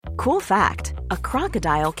Cool fact, a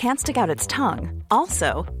crocodile can't stick out its tongue.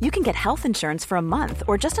 Also, you can get health insurance for a month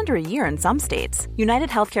or just under a year in some states. United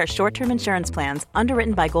Healthcare short-term insurance plans,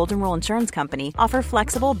 underwritten by Golden Rule Insurance Company, offer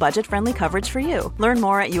flexible, budget-friendly coverage for you. Learn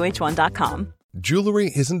more at uh1.com.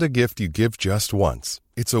 Jewelry isn't a gift you give just once.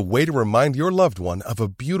 It's a way to remind your loved one of a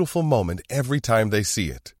beautiful moment every time they see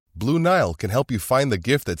it. Blue Nile can help you find the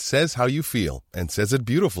gift that says how you feel and says it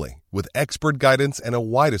beautifully, with expert guidance and a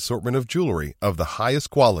wide assortment of jewelry of the highest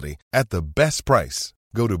quality at the best price.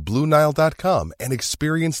 Go to BlueNile.com and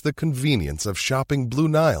experience the convenience of shopping Blue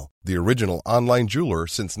Nile, the original online jeweler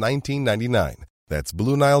since 1999. That's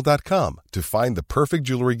BlueNile.com to find the perfect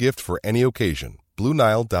jewelry gift for any occasion.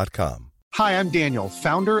 BlueNile.com. Hi, I'm Daniel,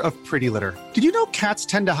 founder of Pretty Litter. Did you know cats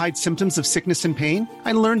tend to hide symptoms of sickness and pain?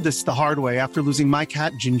 I learned this the hard way after losing my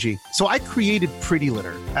cat, Gingy. So I created Pretty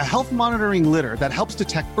Litter, a health monitoring litter that helps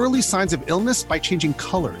detect early signs of illness by changing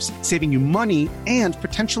colors, saving you money and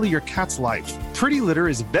potentially your cat's life. Pretty Litter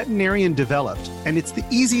is veterinarian developed, and it's the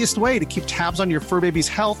easiest way to keep tabs on your fur baby's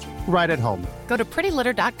health right at home. Go to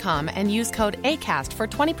prettylitter.com and use code ACAST for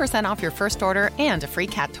 20% off your first order and a free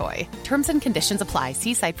cat toy. Terms and conditions apply.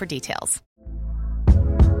 See site for details.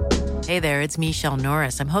 Hey there, it's Michelle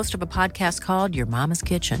Norris. I'm host of a podcast called Your Mama's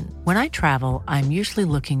Kitchen. When I travel, I'm usually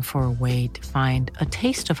looking for a way to find a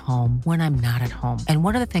taste of home when I'm not at home. And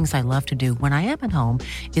one of the things I love to do when I am at home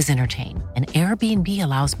is entertain. And Airbnb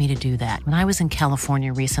allows me to do that. When I was in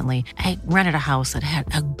California recently, I rented a house that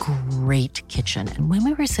had a great kitchen. And when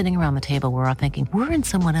we were sitting around the table, we were all thinking, we're in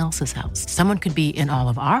someone else's house. Someone could be in all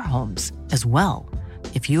of our homes as well.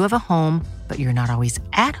 If you have a home, but you're not always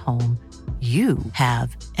at home, you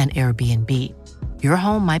have an Airbnb. Your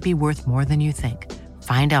home might be worth more than you think.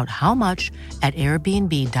 Find out how much at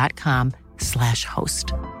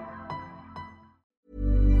airbnb.com/host.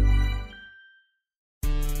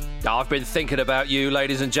 I've been thinking about you,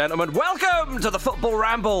 ladies and gentlemen. Welcome to the Football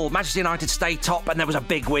Ramble. Manchester United stay top, and there was a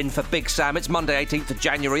big win for Big Sam. It's Monday, 18th of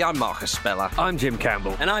January. I'm Marcus Speller. I'm Jim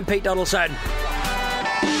Campbell. And I'm Pete Donaldson.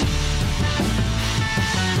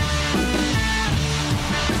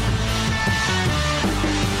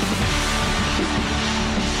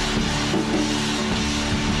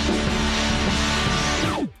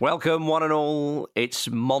 Welcome, one and all. It's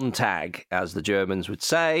Montag, as the Germans would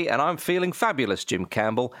say, and I'm feeling fabulous, Jim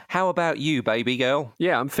Campbell. How about you, baby girl?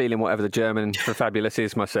 Yeah, I'm feeling whatever the German for fabulous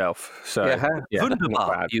is myself. So, yeah,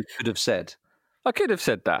 Wunderbar, you could have said. I could have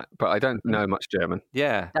said that, but I don't know much German.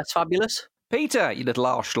 Yeah. That's fabulous. Peter, you little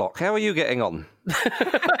arschlock, how are you getting on?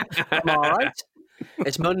 I'm all right.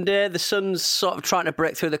 It's Monday. The sun's sort of trying to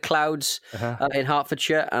break through the clouds in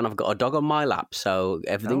Hertfordshire, and I've got a dog on my lap, so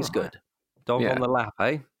everything's good. Dog on the lap,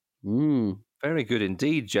 eh? Mm. Very good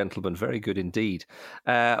indeed, gentlemen. Very good indeed.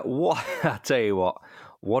 I tell you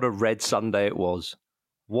what a red Sunday it was.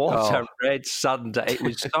 What a red Sunday. It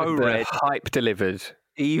was so red. Hype delivered.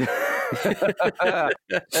 Sorry,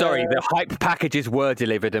 the hype packages were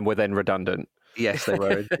delivered and were then redundant. Yes, they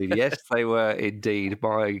were indeed. Yes, they were indeed.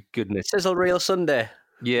 My goodness. Sizzle Reel Sunday.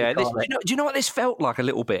 Yeah, do you know what this felt like a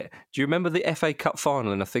little bit? Do you remember the FA Cup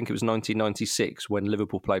final? And I think it was 1996 when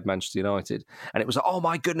Liverpool played Manchester United, and it was like, oh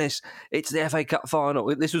my goodness, it's the FA Cup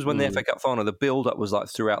final. This was when the FA Cup final, the build-up was like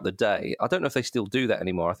throughout the day. I don't know if they still do that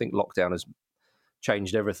anymore. I think lockdown has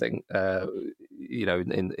changed everything.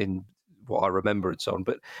 In what I remember and so on.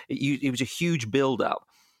 But it was a huge build-up.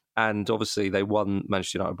 And obviously they won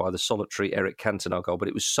Manchester United by the solitary Eric Cantona goal, but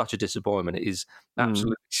it was such a disappointment. It is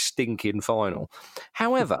absolutely stinking final.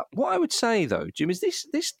 However, what I would say, though, Jim, is this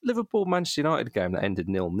Liverpool-Manchester United game that ended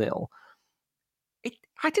 0-0,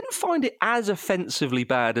 I didn't find it as offensively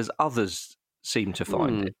bad as others seem to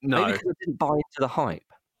find it. No. Maybe because I didn't buy into the hype.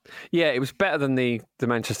 Yeah, it was better than the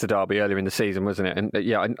Manchester derby earlier in the season, wasn't it? And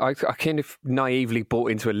I kind of naively bought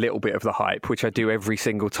into a little bit of the hype, which I do every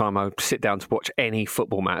single time I sit down to watch any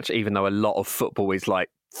football match, even though a lot of football is like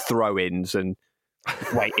throw-ins and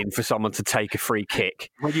waiting for someone to take a free kick.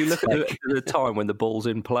 When you look at the time when the ball's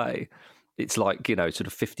in play, it's like, sort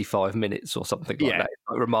of 55 minutes or something like that. It's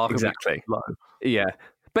like remarkably low. Yeah.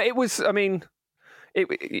 But it was,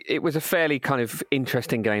 It was a fairly kind of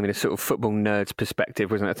interesting game in a sort of football nerd's perspective,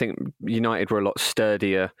 wasn't it? I think United were a lot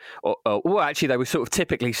sturdier. Well, actually, they were sort of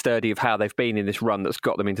typically sturdy of how they've been in this run that's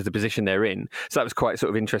got them into the position they're in. So that was quite sort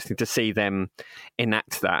of interesting to see them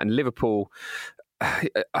enact that. And Liverpool, I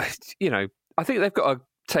think they've got to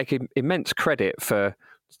take immense credit for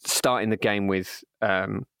starting the game with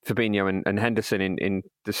Fabinho and Henderson in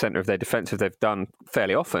the centre of their defence, as they've done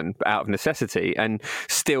fairly often, but out of necessity, and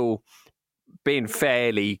still being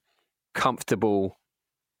fairly comfortable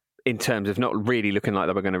in terms of not really looking like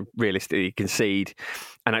they were going to realistically concede,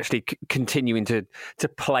 and actually continuing to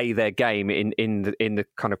play their game in the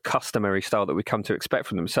kind of customary style that we come to expect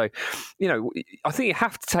from them. So, I think you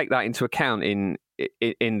have to take that into account in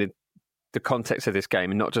the context of this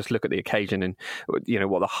game, and not just look at the occasion and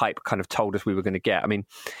what the hype kind of told us we were going to get. I mean,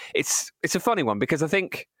 it's a funny one, because I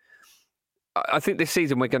think this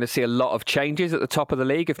season we're going to see a lot of changes at the top of the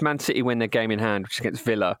league. If Man City win their game in hand, which is against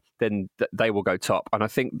Villa, then they will go top. And I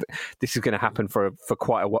think this is going to happen for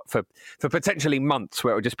quite a while, for potentially months,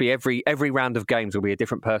 where it will just be every round of games will be a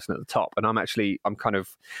different person at the top. And I'm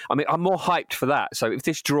more hyped for that. So if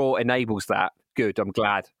this draw enables that, good. I'm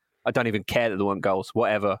glad. I don't even care that there weren't goals.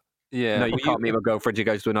 Whatever. Yeah, no, you can't meet my girlfriend. She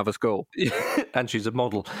goes to another school, and she's a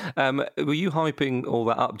model. Were you hyping all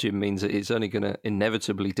that up, Jim? Means that it's only going to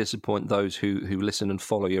inevitably disappoint those who listen and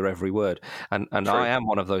follow your every word. And I am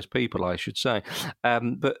one of those people, I should say.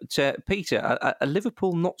 But Peter, a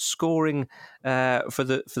Liverpool not scoring for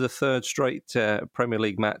the third straight Premier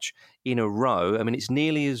League match in a row. I mean, it's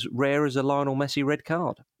nearly as rare as a Lionel Messi red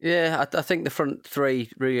card. Yeah, I think the front three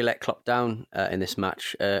really let Klopp down in this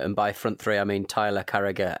match. And by front three, I mean Tyler,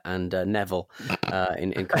 Carragher and Neville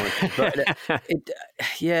in commentary. But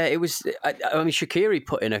it was... I mean, Shaqiri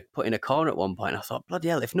put in a corner at one point. I thought, bloody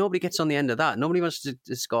hell, if nobody gets on the end of that, nobody wants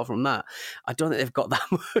to score from that, I don't think they've got that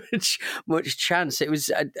much chance. It was...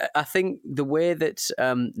 I think the way that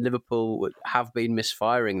Liverpool have been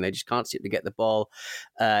misfiring, they just can't seem to get the ball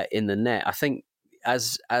in the net. I think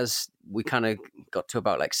as we kind of got to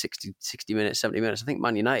about like 60 minutes, 70 minutes, I think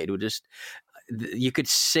Man United were just... You could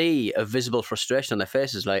see a visible frustration on their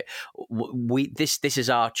faces. Like, this is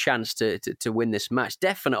our chance to win this match.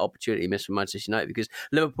 Definite opportunity missed for Manchester United, because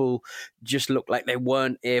Liverpool just looked like they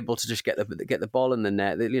weren't able to just get the ball in the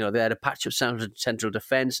net. They had a patch of central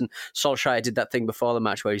defence, and Solskjaer did that thing before the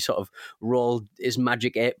match where he sort of rolled his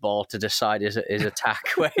magic 8-ball to decide his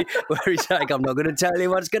attack, where he's like, I'm not going to tell you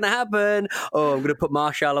what's going to happen. Oh, I'm going to put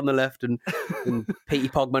Martial on the left and Petey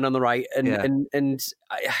Pogman on the right, and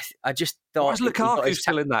I just thought... Why is Lukaku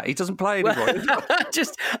still in that? He doesn't play anymore.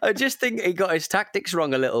 I just think he got his tactics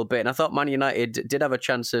wrong a little bit, and I thought Man United did have a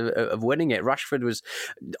chance of winning it. Rashford was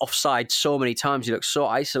offside so many times. He looked so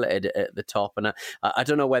isolated at the top, and I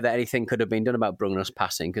don't know whether anything could have been done about Bruno's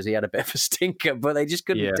passing, because he had a bit of a stinker, but they just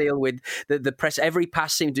couldn't deal with the press. Every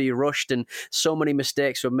pass seemed to be rushed, and so many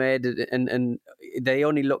mistakes were made, and they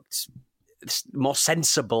only looked more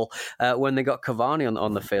sensible when they got Cavani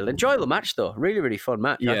on the field. Enjoyable match, though. Really, really fun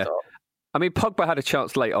match, I thought. I mean, Pogba had a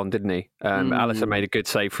chance late on, didn't he? Alisson made a good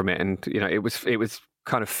save from it, and it was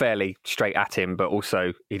kind of fairly straight at him, but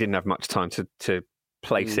also he didn't have much time to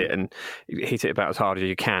place it and hit it about as hard as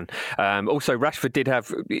you can. Also, Rashford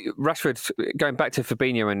going back to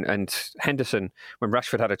Fabinho and Henderson, when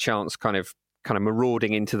Rashford had a chance, kind of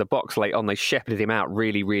marauding into the box late on, they shepherded him out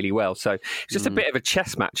really, really well. So it's just a bit of a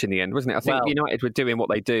chess match in the end, wasn't it? I think United were doing what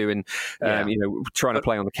they do and trying to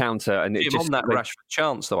play on the counter. And on that Rashford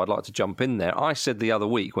chance, though, I'd like to jump in there. I said the other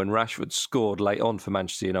week when Rashford scored late on for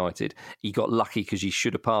Manchester United, he got lucky because he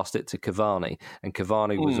should have passed it to Cavani, and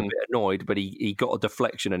Cavani was a bit annoyed, but he got a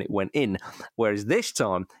deflection and it went in. Whereas this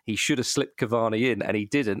time he should have slipped Cavani in and he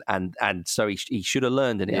didn't, and so he should have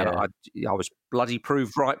learned in it. Yeah. And I was bloody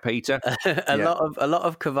proved right, Peter. A lot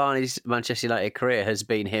of Cavani's Manchester United career has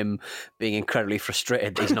been him being incredibly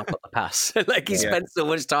frustrated that he's not got the pass. Like he spent so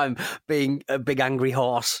much time being a big angry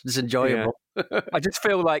horse. It's enjoyable. I just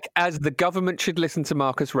feel like as the government should listen to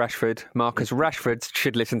Marcus Rashford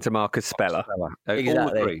should listen to Marcus Speller.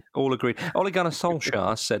 Exactly. All agreed. Ole Gunnar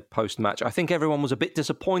Solskjaer said post-match, I think everyone was a bit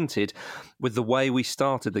disappointed with the way we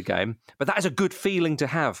started the game, but that is a good feeling to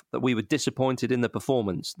have, that we were disappointed in the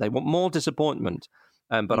performance. They want more disappointment.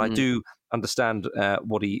 But I do understand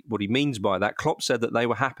what he means by that. Klopp said that they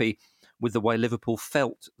were happy with the way Liverpool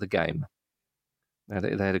felt the game. They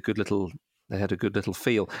had a good little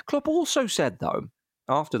feel. Klopp also said, though,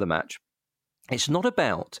 after the match, it's not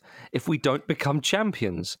about if we don't become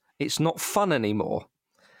champions. It's not fun anymore.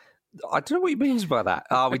 I don't know what he means by that.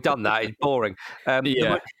 We've done that. It's boring.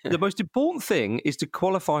 The most important thing is to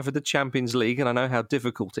qualify for the Champions League, and I know how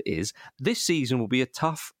difficult it is. This season will be a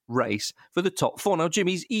tough race for the top four. Now, Jim,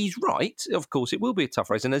 he's right. Of course, it will be a tough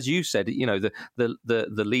race, and as you said,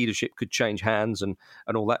 the leadership could change hands and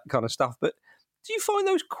all that kind of stuff. But do you find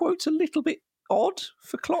those quotes a little bit odd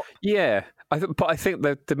for Klopp? Yeah, but I think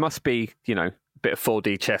that there must be a bit of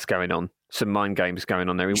 4D chess going on. Some mind games going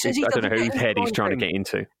on there. I don't know whose head he's trying to get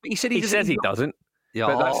into. He said he says he doesn't.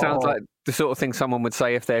 But that sounds like the sort of thing someone would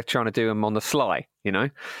say if they're trying to do him on the sly,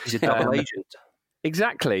 He's a double agent.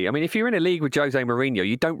 Exactly. I mean, if you're in a league with Jose Mourinho,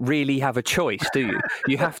 you don't really have a choice, do you?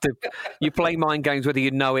 You play mind games whether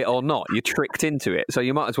you know it or not. You're tricked into it, so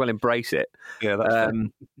you might as well embrace it. Yeah, that's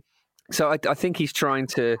so I think he's trying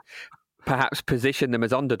to perhaps position them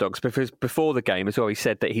as underdogs, because before the game as well, he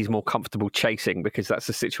said that he's more comfortable chasing because that's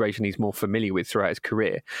the situation he's more familiar with throughout his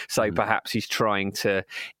career. So perhaps he's trying to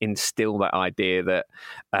instill that idea that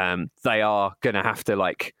they are going to have to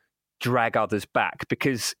like drag others back,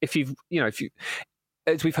 because if you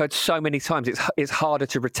as we've heard so many times, it's harder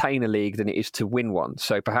to retain a league than it is to win one.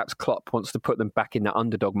 So perhaps Klopp wants to put them back in that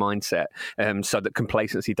underdog mindset, so that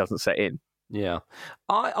complacency doesn't set in. Yeah.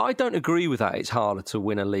 I don't agree with that. It's harder to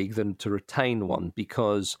win a league than to retain one,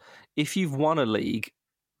 because if you've won a league,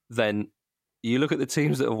 then you look at the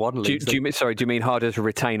teams that have won leagues. Do you mean harder to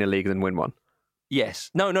retain a league than win one?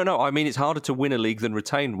 Yes. No. I mean, it's harder to win a league than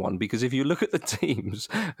retain one, because if you look at the teams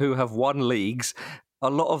who have won leagues, a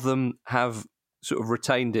lot of them have sort of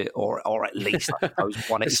retained it, or at least, I suppose,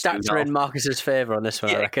 won it. The stats are in Marcus's favour on this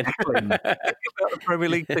one, I reckon. Exactly. The Premier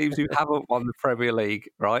League teams who haven't won the Premier League,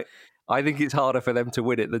 right? I think it's harder for them to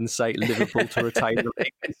win it than, say, Liverpool to retain the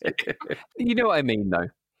league. You know what I mean, though.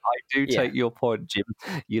 I do take your point, Jim.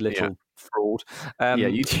 You little fraud.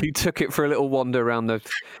 You took it for a little wander around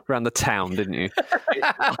the town, didn't you?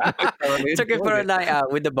 Took it for a night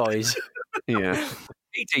out with the boys. Yeah.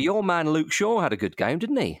 Peter, your man Luke Shaw had a good game,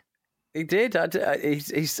 didn't he? He did.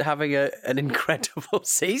 He's having an incredible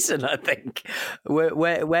season, I think.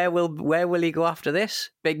 Where will he go after this?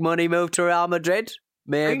 Big money move to Real Madrid?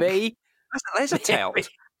 Maybe. There's a tell.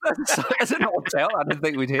 There's an odd tell. I didn't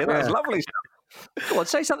think we'd hear that. That's lovely stuff. Go on,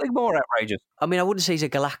 say something more outrageous. I mean, I wouldn't say he's a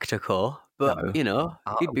Galactico, but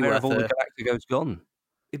he'd be worth all the Galacticos gone.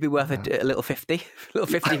 He'd be worth a little 50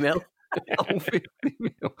 mil. Oh, 50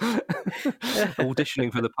 mil.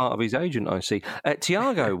 Auditioning for the part of his agent, I see.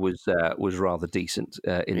 Thiago was rather decent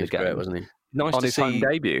in the game, great, wasn't he? Nice on his home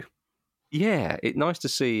debut. Yeah, nice to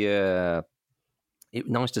see.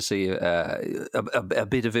 Nice to see a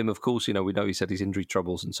bit of him. Of course, we know he's had his injury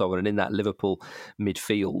troubles and so on. And in that Liverpool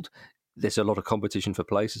midfield, there's a lot of competition for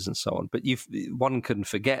places and so on. But one can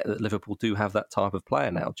forget that Liverpool do have that type of player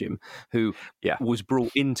now, Jim, who was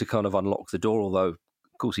brought in to kind of unlock the door, although,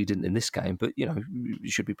 of course, he didn't in this game. But, he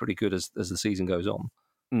should be pretty good as the season goes on.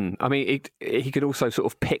 I mean, he could also sort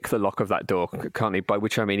of pick the lock of that door, can't he? By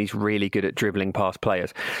which I mean he's really good at dribbling past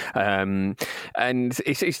players. And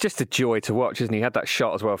it's just a joy to watch, isn't he? He had that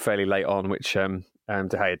shot as well fairly late on, which De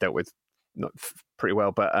Gea dealt with not pretty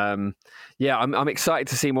well. But I'm excited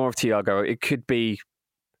to see more of Thiago. It could be,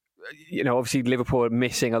 obviously Liverpool are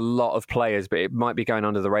missing a lot of players, but it might be going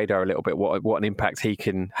under the radar a little bit what an impact he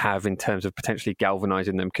can have in terms of potentially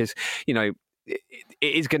galvanising them. Because, it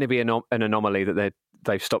is going to be an anomaly that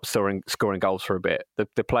they've stopped scoring goals for a bit.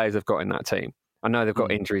 The players have got in that team. I know they've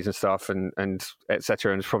got injuries and stuff and et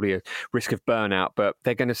cetera, and there's probably a risk of burnout, but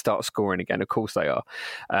they're going to start scoring again. Of course they are.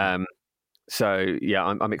 I'm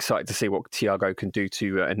excited to see what Thiago can do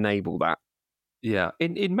to enable that. Yeah.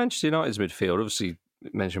 In Manchester United's midfield, obviously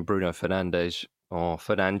you mentioned Bruno Fernandes,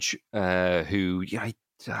 who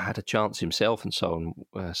had a chance himself and so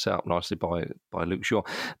on, set up nicely by Luke Shaw.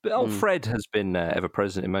 But Fred has been ever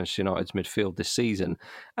present in Manchester United's midfield this season,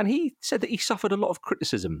 and he said that he suffered a lot of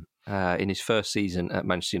criticism in his first season at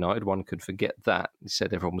Manchester United. One could forget that. He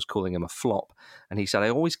said everyone was calling him a flop, and he said, "I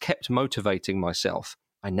always kept motivating myself.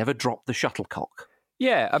 I never dropped the shuttlecock."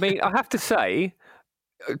 Yeah, I mean, I have to say,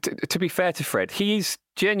 to be fair to Fred, he is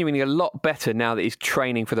genuinely a lot better now that he's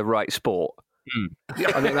training for the right sport.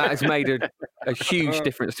 I think that has made a huge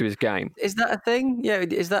difference to his game. Is that a thing? Yeah,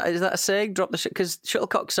 is that a saying? Drop the because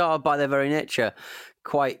shuttlecocks are by their very nature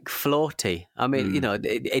quite floaty. I mean,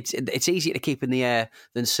 it's easier to keep in the air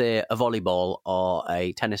than say a volleyball or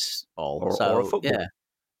a tennis ball or a football. Yeah.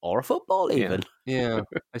 Or a football, even. Yeah.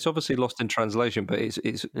 It's obviously lost in translation, but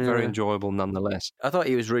it's very enjoyable nonetheless. I thought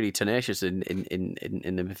he was really tenacious in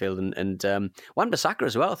the midfield, and Wan-Bissaka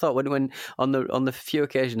as well. I thought when on the few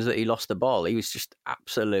occasions that he lost the ball, he was just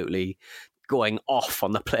absolutely going off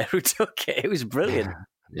on the player who took it. It was brilliant.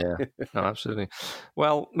 Yeah, no, absolutely.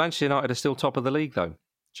 Well, Manchester United are still top of the league, though,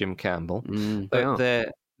 Jim Campbell. They are.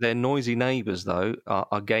 Their noisy neighbours, though,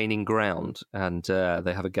 are gaining ground, and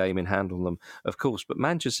they have a game in hand on them, of course. But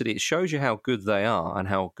Manchester City, it shows you how good they are and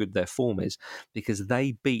how good their form is, because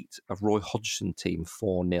they beat a Roy Hodgson team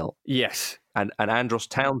 4-0. Yes. And Andros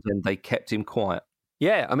Townsend, they kept him quiet.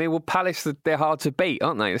 Yeah, I mean, well, Palace, they're hard to beat,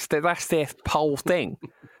 aren't they? That's their whole thing.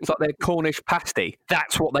 It's like their Cornish pasty.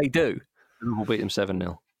 That's what they do. Liverpool beat them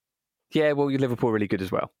 7-0. Yeah, well, Liverpool are really good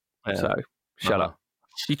as well. Yeah. So, shut up.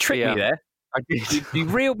 You tricked me there. You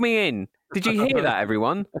reeled me in. Did you hear that,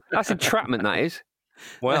 everyone? That's entrapment, that is.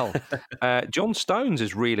 Well, John Stones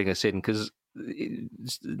is reeling us in because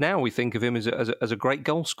now we think of him as a great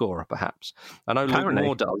goal scorer, perhaps. I know Apparently.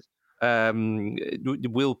 Luke Moore does.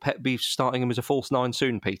 Will Pep be starting him as a false nine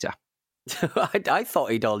soon, Peter? I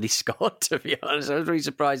thought he'd already scored, to be honest. I was really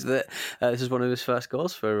surprised that this is one of his first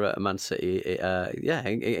goals for Man City.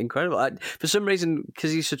 Incredible. For some reason,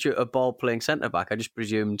 because he's such a ball-playing centre-back, I just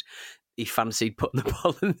presumed he fancied putting the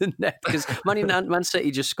ball in the net, because Man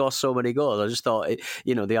City just score so many goals. I just thought,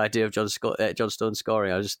 the idea of John Stones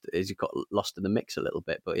scoring, he got lost in the mix a little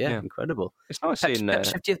bit. But yeah. Incredible. It's nice Pep's seeing...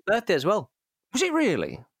 50th birthday as well. Was it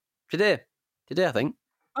really? Today, I think.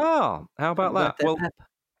 Oh, how about that? Birthday Well, Pep.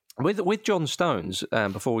 With John Stones,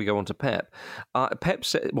 before we go on to Pep, Pep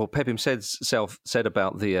himself said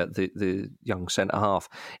about the young centre half,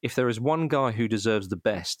 if there is one guy who deserves the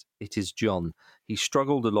best, it is John. He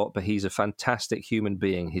struggled a lot, but he's a fantastic human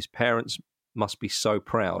being. His parents must be so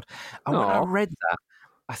proud. And when I read that,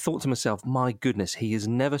 I thought to myself, my goodness, he has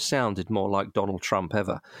never sounded more like Donald Trump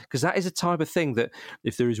ever. Because that is a type of thing that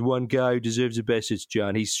if there is one guy who deserves the best, it's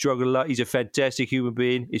John. He's struggled a lot. He's a fantastic human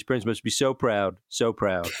being. His parents must be so proud. So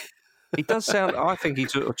proud. He does sound, I think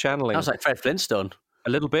he's sort of channeling. Sounds like Fred Flintstone. A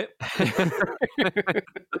little bit.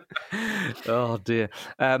 Oh, dear.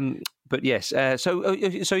 But yes, so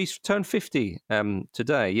he's turned 50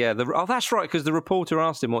 today. Yeah, that's right, because the reporter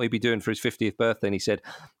asked him what he'd be doing for his 50th birthday, and he said,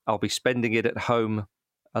 I'll be spending it at home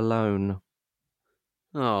alone.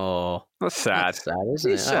 Oh, that's sad. That's sad,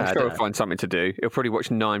 isn't it? It's sad. I'm sure he'll find something to do. He'll probably watch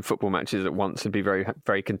 9 football matches at once and be very,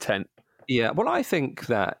 very content. Yeah, well, I think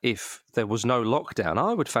that if there was no lockdown,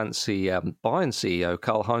 I would fancy Bayern CEO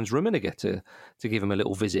Karl-Heinz Rummenigge to give him a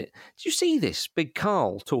little visit. Did you see this? Big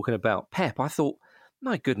Carl talking about Pep. I thought,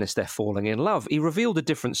 my goodness, they're falling in love. He revealed a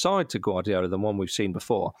different side to Guardiola than one we've seen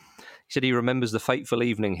before. He said he remembers the fateful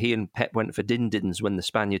evening he and Pep went for din-dins when the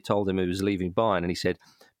Spaniard told him he was leaving Bayern, and he said,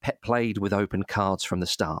 Pep played with open cards from the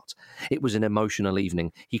start. It was an emotional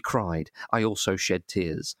evening. He cried. I also shed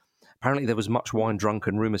tears. Apparently there was much wine drunk,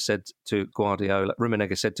 and Rummenigge said to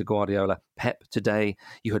Guardiola, Pep, today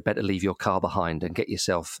you had better leave your car behind and get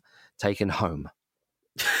yourself taken home.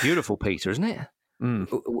 Beautiful, Peter, isn't it? Mm.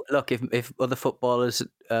 Look, if other footballers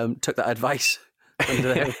took that advice,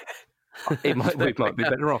 we might be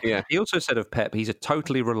better off. Yeah. He also said of Pep, he's a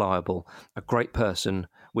totally reliable, a great person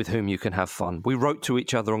with whom you can have fun. We wrote to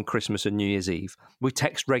each other on Christmas and New Year's Eve. We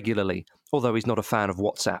text regularly, although he's not a fan of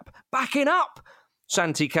WhatsApp. Backing up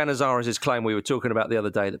Santi Canizares' claim we were talking about the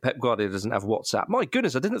other day that Pep Guardiola doesn't have WhatsApp. My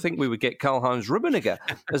goodness, I didn't think we would get Karl-Heinz Rummenigge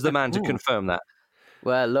as the man to confirm that.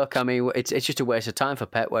 Well, look, I mean, it's just a waste of time for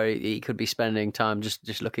Pep, where he could be spending time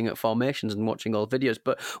just looking at formations and watching old videos.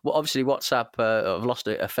 But obviously, WhatsApp have lost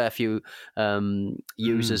a fair few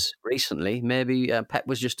users recently. Maybe Pep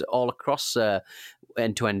was just all across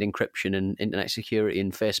end-to-end encryption and internet security,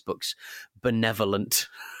 and Facebook's benevolent,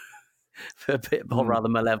 a bit more rather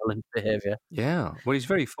malevolent behaviour. Yeah, well, he's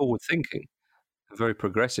very forward-thinking. Very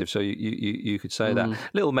progressive, so you could say that.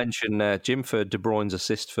 Little mention, Jim, for De Bruyne's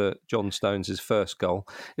assist for John Stones' first goal.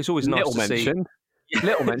 It's always nice to see.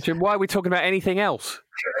 Little mention. Why are we talking about anything else?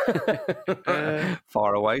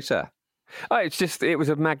 Far away, sir. Oh, it was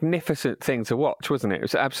a magnificent thing to watch, wasn't it? It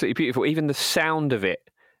was absolutely beautiful. Even the sound of it,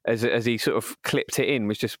 as he sort of clipped it in,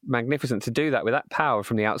 was just magnificent. To do that with that power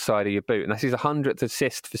from the outside of your boot, and that's his 100th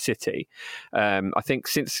assist for City. I think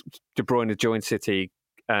since De Bruyne has joined City,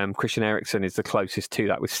 Christian Eriksen is the closest to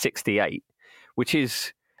that with 68, which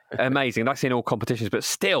is amazing. That's in all competitions, but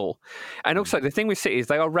still. And also the thing with City is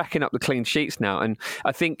they are racking up the clean sheets now, and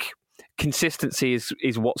I think consistency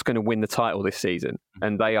is what's going to win the title this season,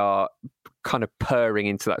 and they are kind of purring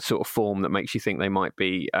into that sort of form that makes you think they might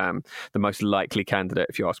be the most likely candidate,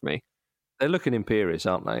 if you ask me. They're looking imperious,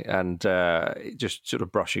 aren't they? And just sort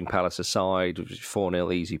of brushing Palace aside,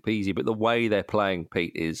 4-0 easy peasy, but the way they're playing,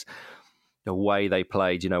 Pete, is the way they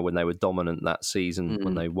played, when they were dominant that season,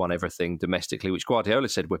 when they won everything domestically, which Guardiola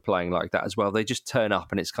said we're playing like that as well. They just turn up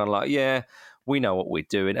and it's kind of like, yeah, we know what we're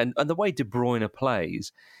doing. And the way De Bruyne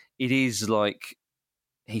plays, it is like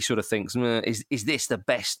he sort of thinks, is this the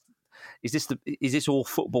best? Is this all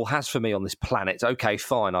football has for me on this planet? Okay,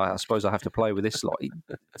 fine. I suppose I have to play with this lot.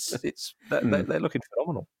 They're looking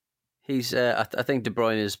phenomenal. He's. I think De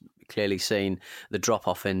Bruyne has clearly seen the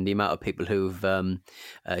drop-off in the amount of people who've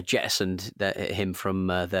jettisoned him from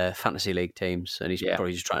their fantasy league teams, and he's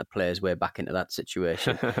probably just trying to play his way back into that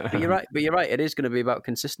situation. But you're right. It is going to be about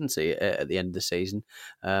consistency at the end of the season.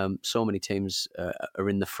 So many teams are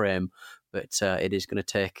in the frame, but it is going to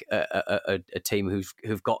take a team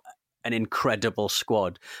who've got an incredible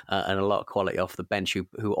squad and a lot of quality off the bench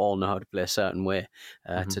who all know how to play a certain way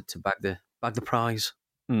to bag the prize.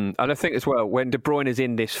 And I think as well, when De Bruyne is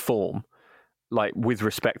in this form, like with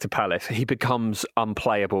respect to Palace, he becomes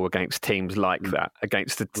unplayable against teams like that,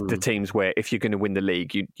 against the teams where if you're going to win the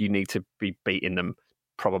league, you need to be beating them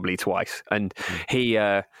probably twice. And he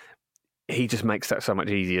just makes that so much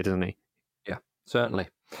easier, doesn't he? Yeah, certainly.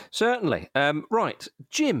 Right,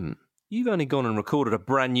 Jim, you've only gone and recorded a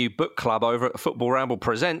brand new book club over at Football Ramble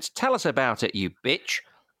Presents. Tell us about it, you bitch.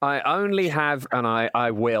 I only have, and I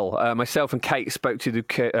will. Myself and Kate spoke to the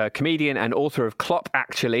comedian and author of Klopp,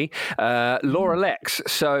 actually, Laura Lex.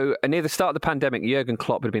 So near the start of the pandemic, Jurgen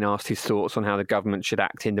Klopp had been asked his thoughts on how the government should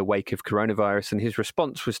act in the wake of coronavirus, and his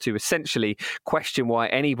response was to essentially question why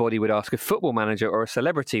anybody would ask a football manager or a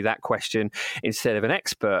celebrity that question instead of an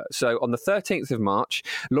expert. So on the 13th of March,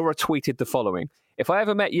 Laura tweeted the following. If I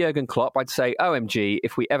ever met Jurgen Klopp, I'd say, OMG,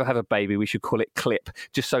 if we ever have a baby, we should call it Clip,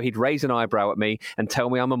 just so he'd raise an eyebrow at me and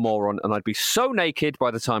tell me I'm a moron, and I'd be so naked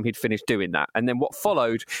by the time he'd finished doing that. And then what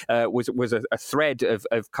followed was a thread of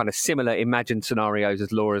kind of similar imagined scenarios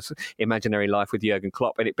as Laura's imaginary life with Jurgen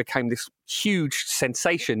Klopp, and it became this huge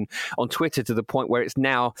sensation on Twitter to the point where it's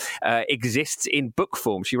now exists in book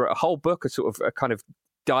form. She wrote a whole book, a kind of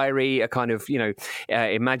diary, a kind of,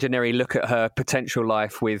 imaginary look at her potential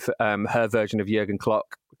life with her version of Jurgen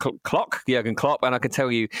Klopp, and I can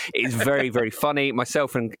tell you it's very, very funny.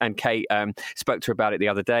 Myself and Kate spoke to her about it the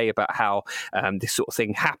other day, about how this sort of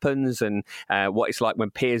thing happens and what it's like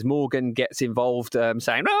when Piers Morgan gets involved,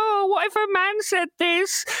 saying, oh, what if a man said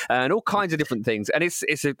this? And all kinds of different things. And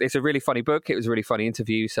it's a really funny book. It was a really funny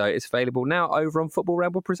interview. So it's available now over on Football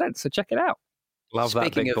Ramble Presents. So check it out.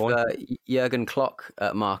 Speaking of Jurgen Klopp,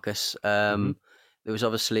 Marcus, there was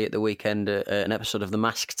obviously at the weekend an episode of The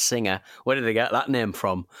Masked Singer. Where did they get that name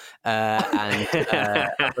from?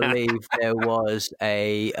 I believe there was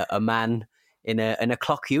a man in a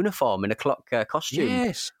clock uniform, in a clock costume.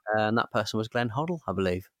 Yes. And that person was Glenn Hoddle, I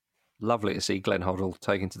believe. Lovely to see Glenn Hoddle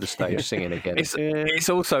taken to the stage singing again. It's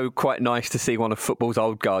also quite nice to see one of football's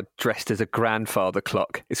old guard dressed as a grandfather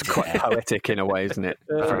clock. It's quite poetic in a way, isn't it?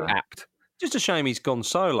 Very apt. Just a shame he's gone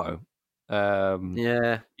solo.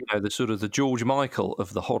 The sort of the George Michael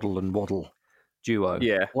of the Hoddle and Waddle duo.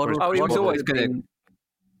 Yeah. He was always going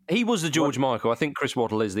to. He was the George Michael. I think Chris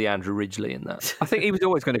Waddle is the Andrew Ridgeley in that. I think he was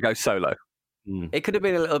always going to go solo. It could have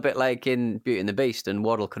been a little bit like in Beauty and the Beast, and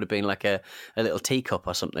Waddle could have been like a little teacup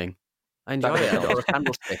or something. I enjoyed it. Or a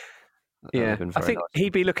candlestick. Yeah, I think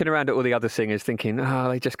he'd be looking around at all the other singers thinking,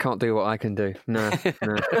 they just can't do what I can do. No.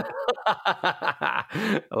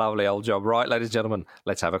 Lovely old job. Right, ladies and gentlemen,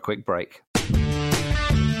 let's have a quick break.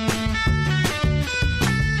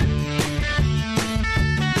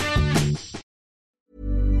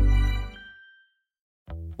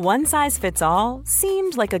 One size fits all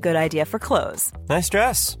seemed like a good idea for clothes. Nice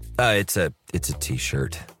dress. It's a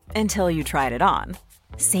t-shirt. Until you tried it on.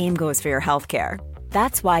 Same goes for your healthcare.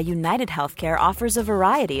 That's why United Healthcare offers a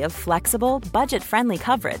variety of flexible, budget-friendly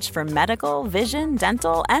coverage for medical, vision,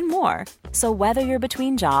 dental, and more. So whether you're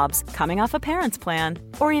between jobs, coming off a parent's plan,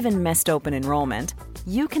 or even missed open enrollment,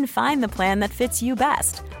 you can find the plan that fits you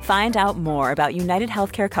best. Find out more about United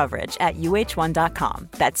Healthcare coverage at uh1.com.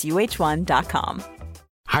 That's uh1.com.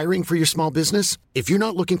 Hiring for your small business? If you're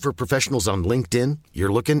not looking for professionals on LinkedIn,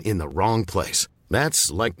 you're looking in the wrong place. That's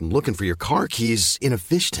like looking for your car keys in a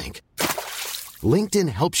fish tank. LinkedIn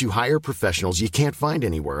helps you hire professionals you can't find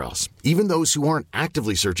anywhere else, even those who aren't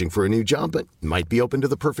actively searching for a new job but might be open to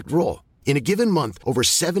the perfect role. In a given month, over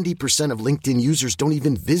 70% of LinkedIn users don't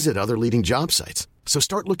even visit other leading job sites. So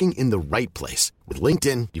start looking in the right place. With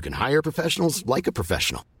LinkedIn, you can hire professionals like a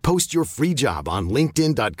professional. Post your free job on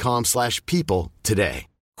linkedin.com/people today.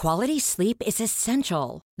 Quality sleep is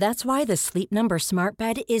essential. That's why the Sleep Number Smart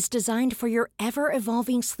Bed is designed for your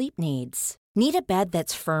ever-evolving sleep needs. Need a bed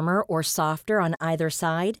that's firmer or softer on either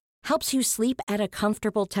side? Helps you sleep at a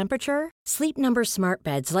comfortable temperature? Sleep Number Smart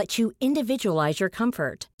Beds let you individualize your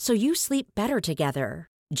comfort, so you sleep better together.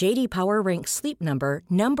 J.D. Power ranks Sleep Number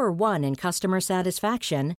number 1 in customer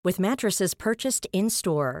satisfaction with mattresses purchased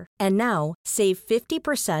in-store. And now, save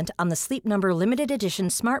 50% on the Sleep Number Limited Edition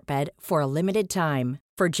Smart Bed for a limited time.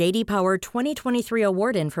 For J.D. Power 2023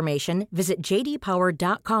 award information, visit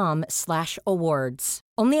jdpower.com/awards.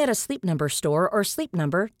 Only at a Sleep Number store or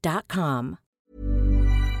sleepnumber.com.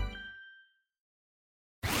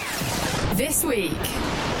 This week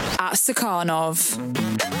at Stakhanov.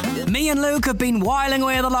 Me and Luke have been whiling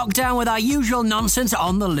away the lockdown with our usual nonsense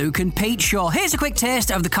on the Luke and Pete Show. Here's a quick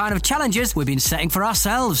taste of the kind of challenges we've been setting for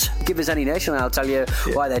ourselves. Give us any nation and I'll tell you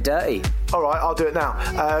why they're dirty. All right, I'll do it now.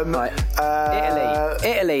 Right.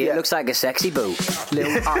 Italy. It looks like a sexy boot.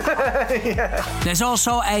 There's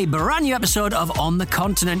also a brand new episode of On the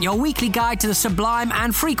Continent, your weekly guide to the sublime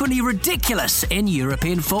and frequently ridiculous in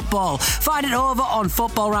European football. Find it over on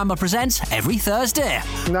Football Ramble Presents every Thursday.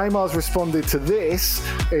 Neymar's responded to this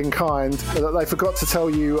in kind, that they forgot to tell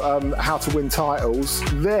you how to win titles.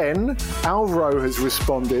 Then Alvaro has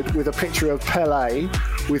responded with a picture of Pelé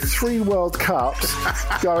with 3 World Cups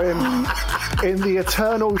going in the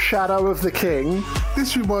eternal shadow of the king.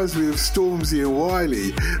 This reminds me of Stormzy and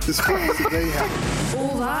Wiley, the spots that they have.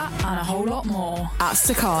 All that and a whole lot more at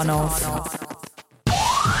Stakhanov.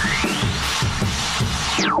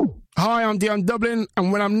 Hi, I'm Dion Dublin,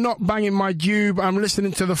 and when I'm not banging my dube, I'm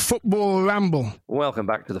listening to the Football Ramble. Welcome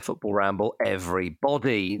back to the Football Ramble,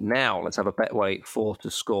 everybody. Now, let's have a Betway 4 to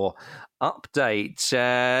score update.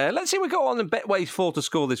 Let's see what we got on in Betway's 4 to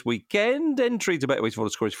score this weekend. Entry to Betway's 4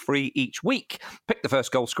 to score is free each week. Pick the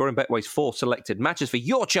first goal scorer in Betway's 4 selected matches for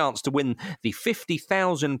your chance to win the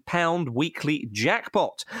 £50,000 weekly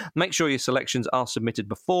jackpot. Make sure your selections are submitted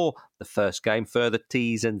before the first game. Further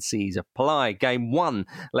T's and C's apply. Game 1,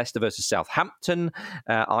 Leicester versus Southampton.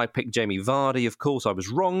 I picked Jamie Vardy. Of course, I was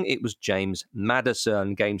wrong. It was James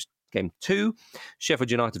Maddison. Game 2,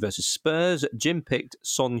 Sheffield United versus Spurs. Jim picked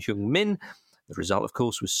Son Heung-min. The result, of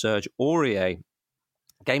course, was Serge Aurier.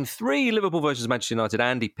 Game 3, Liverpool versus Manchester United.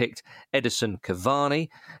 Andy picked Edison Cavani.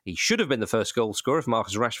 He should have been the first goal scorer if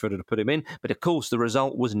Marcus Rashford had put him in, but of course the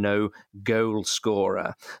result was no goal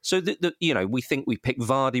scorer. So, we think we picked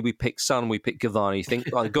Vardy, we picked Son, we picked Cavani. You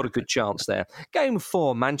think, I've got a good chance there. Game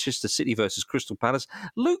 4, Manchester City versus Crystal Palace.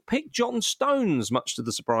 Luke picked John Stones, much to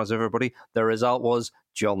the surprise of everybody. The result was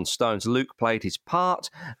John Stones. Luke played his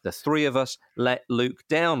part. The 3 of us let Luke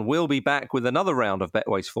down. We'll be back with another round of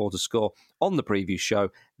Betway's 4 to score on the preview show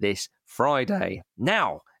this Friday.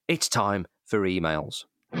 Now, it's time for emails.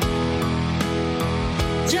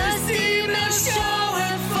 Just email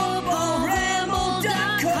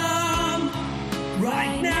show@footballramble.com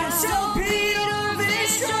right now. So Peter,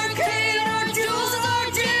 Victor, Kate, or Jules,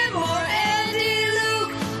 or Jim, or Andy,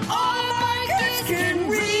 Luke, or Marcus can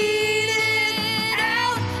read it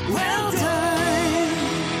out. Well done.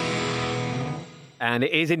 And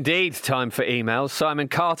it is indeed time for emails. Simon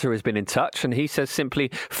Carter has been in touch, and he says simply,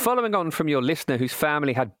 following on from your listener whose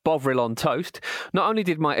family had Bovril on toast, not only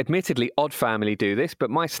did my admittedly odd family do this,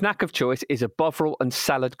 but my snack of choice is a Bovril and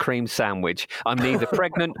salad cream sandwich. I'm neither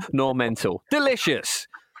pregnant nor mental. Delicious!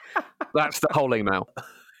 That's the whole email.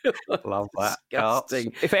 Love that.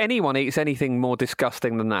 Disgusting. If anyone eats anything more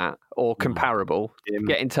disgusting than that or comparable, Jim,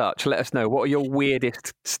 get in touch. Let us know. What are your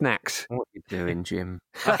weirdest snacks? What are you doing, Jim?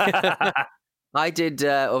 I did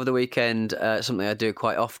over the weekend something I do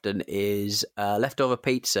quite often is leftover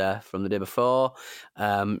pizza from the day before,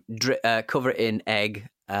 cover it in egg,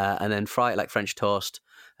 and then fry it like French toast.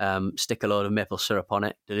 Stick a load of maple syrup on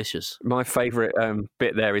it. Delicious. My favourite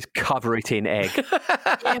bit there is cover it in egg.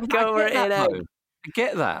 Cover it in egg. I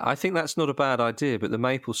get that. I think that's not a bad idea, but the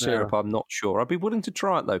maple syrup, I'm not sure. I'd be willing to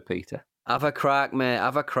try it though, Peter. Have a crack, mate.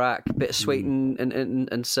 Have a crack. Bit of sweet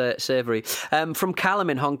and savoury. From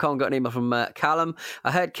Callum in Hong Kong. Got an email from Callum.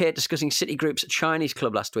 I heard Kate discussing Citigroup's Chinese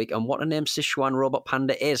club last week and what a name Sichuan Robot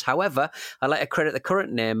Panda is. However, I'd like to credit the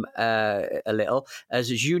current name a little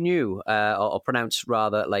as Zhu Niu, or pronounced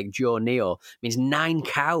rather like Joe Neo. Means 9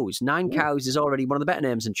 cows. 9 cows is already one of the better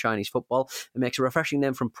names in Chinese football. It makes a refreshing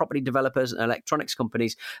name from property developers and electronics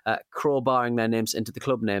companies crowbarring their names into the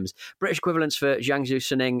club names. British equivalents for Jiangsu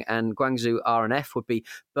Suning and Guangzhou R&F would be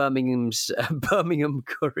Birmingham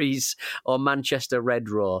Curries or Manchester Red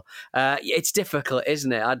Raw. It's difficult,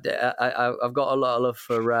 isn't it? I've got a lot of love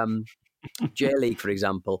for J-League, for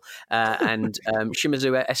example, and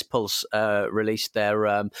Shimizu S-Pulse released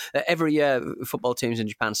their... every year, football teams in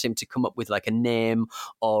Japan seem to come up with like a name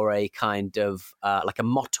or a kind of like a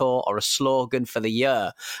motto or a slogan for the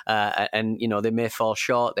year. And, you know, they may fall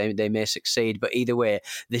short, they may succeed, but either way,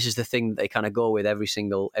 this is the thing that they kind of go with every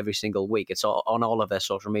single week. It's on all of their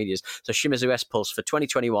social medias. So Shimizu S-Pulse for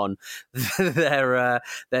 2021, their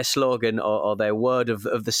slogan or their word of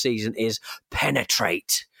the season is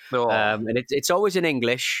penetrate. Oh. And it's always in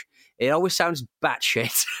English. It always sounds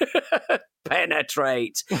batshit.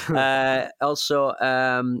 Penetrate. Also,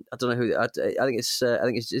 I don't know who. I think it's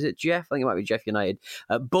is it Jeff? I think it might be Jeff United.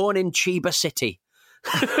 Born in Chiba City.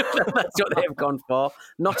 That's what they've gone for.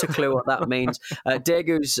 Not a clue what that means.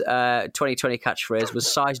 Dagu's 2020 catchphrase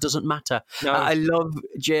was "size doesn't matter." No. I love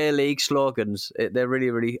J-League slogans. They're really,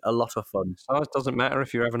 really a lot of fun. Size doesn't matter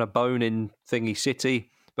if you're having a bone in Thingy City.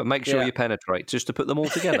 But make sure you penetrate, just to put them all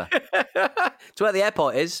together. It's where the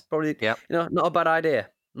airport is. Probably, not a bad idea.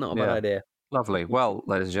 Not a bad idea. Lovely. Well,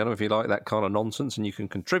 ladies and gentlemen, if you like that kind of nonsense and you can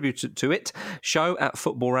contribute to it,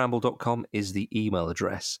 show@footballramble.com is the email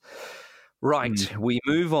address. Right, we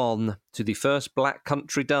move on to the first Black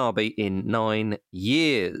Country derby in 9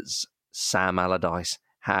 years. Sam Allardyce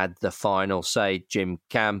had the final say. Jim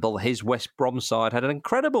Campbell, his West Brom side, had an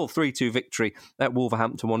incredible 3-2 victory at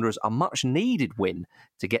Wolverhampton Wanderers, a much-needed win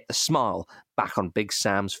to get the smile back on Big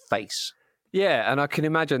Sam's face. Yeah, and I can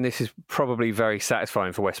imagine this is probably very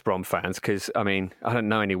satisfying for West Brom fans because, I mean, I don't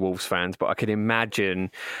know any Wolves fans, but I can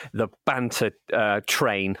imagine the banter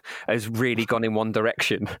train has really gone in one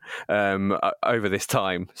direction over this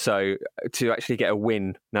time. So to actually get a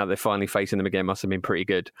win now that they're finally facing them again must have been pretty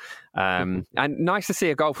good. And nice to see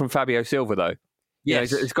a goal from Fabio Silva, though.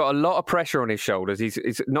 Yes. You know, he's got a lot of pressure on his shoulders.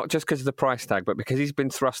 He's not just because of the price tag, but because he's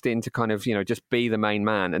been thrust in to kind of, just be the main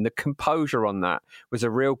man. And the composure on that was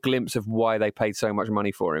a real glimpse of why they paid so much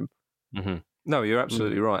money for him. Mm-hmm. No, you're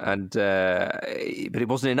absolutely right. And but it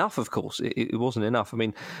wasn't enough, of course. It wasn't enough. I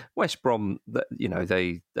mean, West Brom,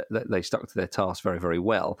 they stuck to their task very, very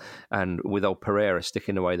well. And with old Pereira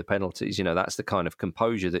sticking away the penalties, that's the kind of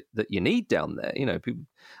composure that you need down there. People,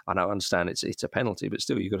 I don't understand it's a penalty, but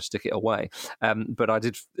still you've got to stick it away. But I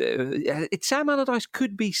did. Sam Allardyce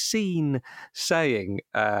could be seen saying,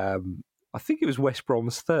 I think it was West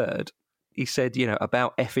Brom's third. He said,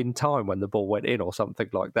 about effing time when the ball went in or something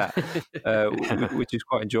like that, which is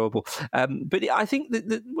quite enjoyable. But I think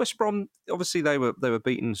that West Brom, obviously they were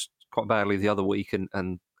beaten quite badly the other week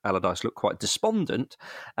and Allardyce looked quite despondent.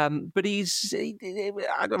 But he's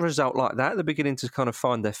had a result like that, they're beginning to kind of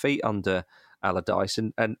find their feet under Allardyce.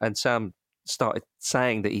 And Sam started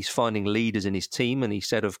saying that he's finding leaders in his team. And he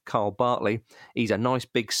said of Carl Bartley, he's a nice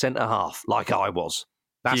big centre-half like I was.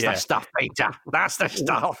 That's the stuff, Peter. That's the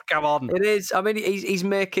stuff. Come on. It is. I mean, he's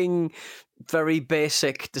making very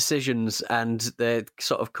basic decisions and they're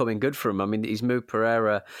sort of coming good for him. I mean, he's moved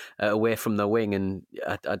Pereira away from the wing and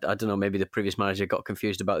I don't know, maybe the previous manager got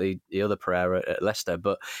confused about the other Pereira at Leicester,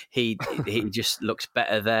 but he just looks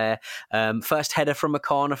better there. First header from a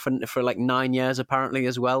corner for like 9 years apparently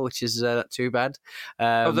as well, which is not too bad.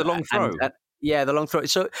 The long throw. Yeah, the long throw.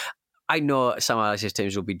 So I know some Allardyce's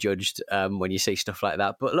teams will be judged when you see stuff like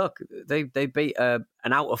that, but look, they beat an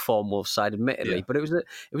out of form Wolves side, admittedly, but it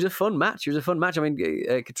was a fun match. It was a fun match. I mean,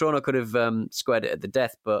 Catrona could have squared it at the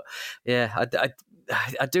death, but yeah,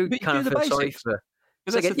 I do kind of feel sorry for.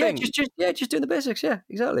 That's the thing. Just doing the basics. Yeah,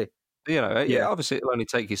 exactly. Obviously it'll only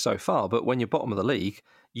take you so far, but when you're bottom of the league,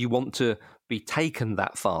 you want to be taken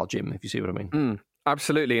that far, Jim. If you see what I mean.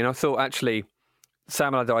 Absolutely, and I thought actually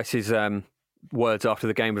Sam Allardyce's words after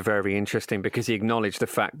the game were very, very interesting because he acknowledged the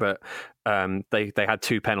fact that they had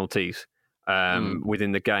 2 penalties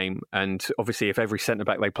within the game, and obviously if every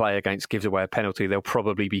centre-back they play against gives away a penalty, they'll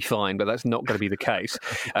probably be fine, but that's not going to be the case.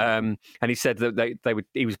 And he said that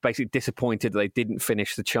he was basically disappointed that they didn't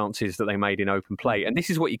finish the chances that they made in open play, and this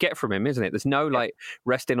is what you get from him, isn't it? There's no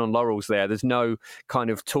resting on laurels there. There's no kind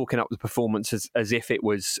of talking up the performance as if it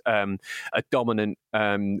was a dominant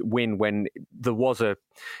win when there was there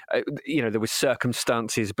was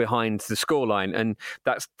circumstances behind the scoreline, and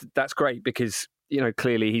that's great because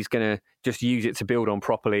clearly he's going to just use it to build on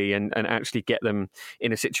properly and actually get them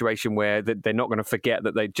in a situation where they're not going to forget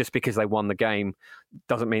that they just because they won the game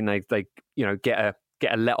doesn't mean they get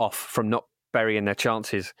a let off from not burying their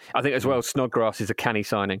chances. I think as well, Snodgrass is a canny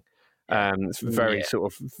signing. It's very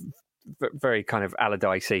sort of very kind of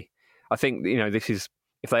Allardyce-y. I think this is,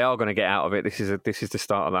 if they are going to get out of it, this is the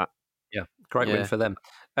start of that. Yeah, great win for them.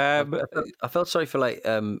 I felt sorry for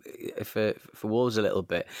for Wolves a little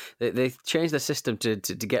bit. They changed their system to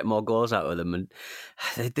get more goals out of them, and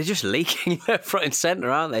they're just leaking left, right, and centre,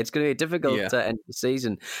 aren't they? It's going to be a difficult end of the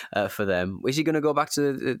season for them. Is he going to go back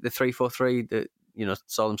to the 3-4-3 that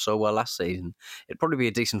saw them so well last season? It'd probably be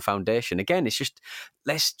a decent foundation. Again, it's just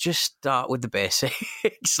let's just start with the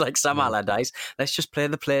basics, like Sam Allardyce. Let's just play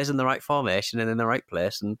the players in the right formation and in the right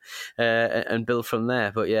place, and build from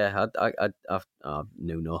there. But yeah,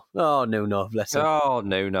 Nuno. Oh, Nuno, bless him. Oh,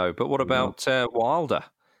 Nuno. But what about Wilder?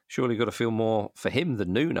 Surely got to feel more for him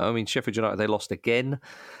than Nuno. I mean, Sheffield United, they lost again,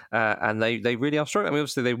 and they really are struggling. I mean,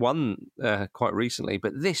 obviously they won quite recently,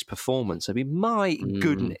 but this performance, I mean, my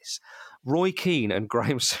goodness. Roy Keane and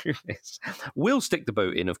Graham Souness will stick the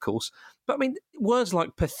boot in, of course. But I mean, words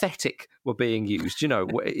like pathetic were being used,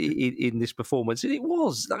 in this performance. And it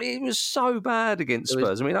was. I mean, it was so bad against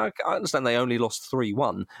Spurs. I mean, I understand they only lost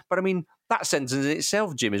 3-1. But I mean, that sentence in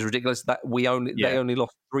itself, Jim, is ridiculous that they only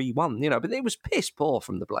lost 3-1, but it was piss poor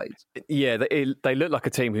from the Blades. Yeah, they look like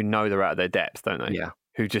a team who know they're out of their depth, don't they? Yeah.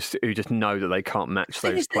 Who just know that they can't match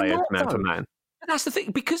those players man for man. That's the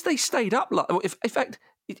thing, because they stayed up. In fact,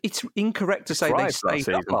 it's incorrect to say they stayed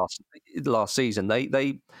up last season.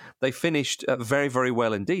 They finished very, very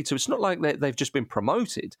well indeed. So it's not like they've just been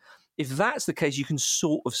promoted. If that's the case, you can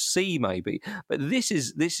sort of see maybe. But this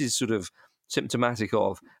is sort of symptomatic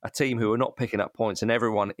of a team who are not picking up points, and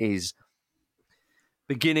everyone is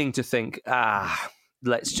beginning to think, I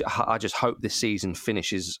just hope this season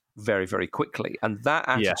finishes very, very quickly. And that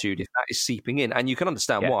attitude, if that is seeping in, and you can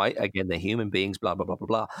understand why, again, they're human beings, blah, blah, blah, blah,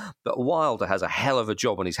 blah. But Wilder has a hell of a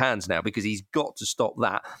job on his hands now, because he's got to stop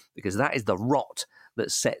that, because that is the rot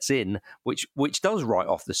that sets in, which does write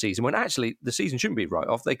off the season, when actually the season shouldn't be right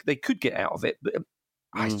off. They could get out of it, but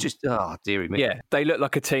it's just, dearie me. Yeah, they look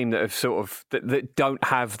like a team that have sort of, that don't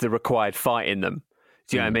have the required fight in them.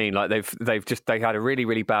 Do you know what I mean? Like they had a really,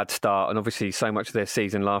 really bad start, and obviously so much of their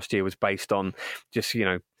season last year was based on just,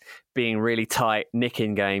 being really tight,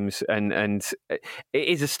 nicking games, and it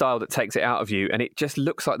is a style that takes it out of you, and it just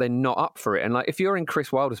looks like they're not up for it. And like, if you're in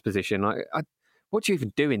Chris Wilder's position, like, what do you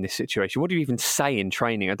even do in this situation? What do you even say in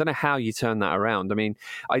training? I don't know how you turn that around. I mean,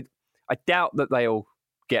 I doubt that they'll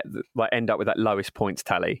end up with that lowest points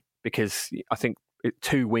tally, because I think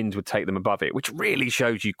 2 wins would take them above it, which really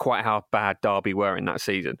shows you quite how bad Derby were in that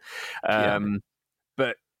season.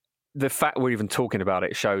 But the fact we're even talking about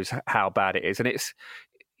it shows how bad it is. And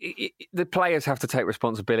the players have to take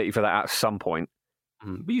responsibility for that at some point.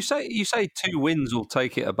 But you say 2 wins will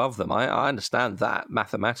take it above them. I understand that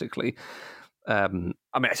mathematically. I mean,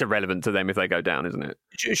 it's irrelevant to them if they go down, isn't it?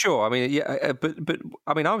 Sure. I mean, but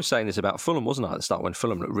I mean, I was saying this about Fulham, wasn't I, at the start, when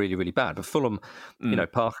Fulham looked really, really bad. But Fulham,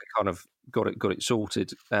 Parker kind of got it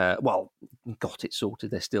sorted. Got it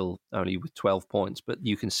sorted. They're still only with 12 points, but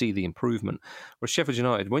you can see the improvement. Whereas Sheffield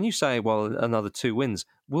United, when you say, well, another 2 wins,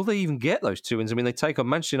 will they even get those 2 wins? I mean, they take on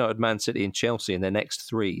Manchester United, Man City, and Chelsea in their next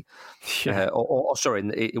 3.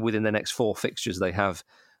 Within their next 4 fixtures, they have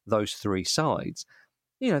those 3 sides.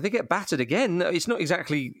 They get battered again. It's not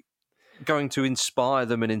exactly going to inspire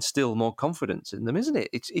them and instill more confidence in them, isn't it?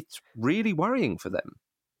 It's really worrying for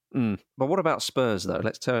them. But what about Spurs, though?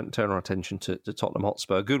 Let's turn our attention to Tottenham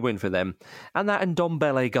Hotspur. Good win for them. And that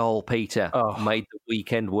Ndombele goal, Peter, made the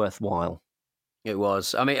weekend worthwhile. It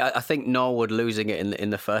was. I mean, I think Norwood losing it in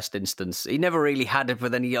the first instance. He never really had it,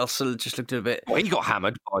 but then he also just looked a bit. Well, he got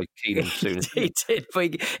hammered by Keenan soon. He did,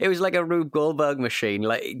 but it was like a Rube Goldberg machine.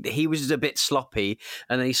 Like, he was a bit sloppy,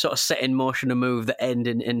 and then he sort of set in motion a move that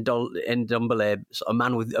ended in Ndombele, a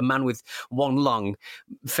man with one lung,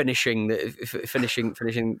 finishing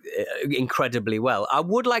incredibly well. I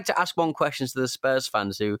would like to ask one question to the Spurs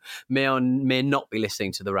fans who may or may not be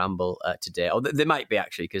listening to the Ramble today, or they might be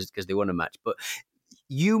actually because they won a match, but.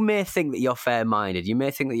 You may think that you're fair-minded. You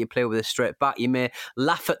may think that you play with a straight back. You may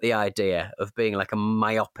laugh at the idea of being like a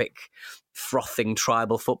myopic, frothing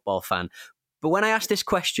tribal football fan. But when I ask this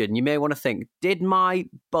question, you may want to think, did my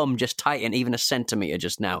bum just tighten even a centimetre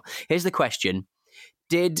just now? Here's the question.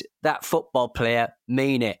 Did that football player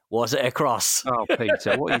mean it? Was it a cross? Oh,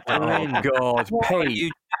 Peter, what are you doing? Oh, God, what are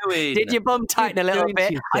you doing? Did your bum tighten a little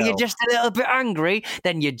bit? Are you just a little bit angry?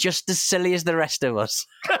 Then you're just as silly as the rest of us.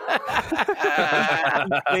 He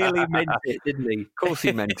clearly meant it, didn't he? Of course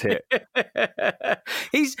he meant it.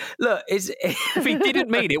 If he didn't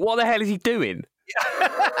mean it, what the hell is he doing?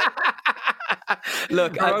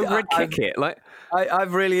 Look,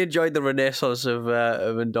 I've really enjoyed the renaissance of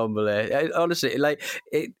Ndombele. Honestly,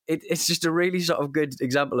 it's just a really sort of good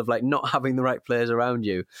example of like not having the right players around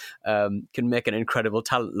you can make an incredible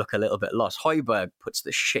talent look a little bit lost. Højbjerg puts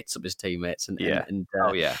the shits up his teammates, and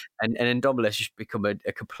Ndombele's just become a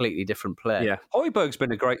completely different player. Yeah, Højbjerg's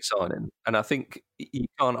been a great signing, and I think you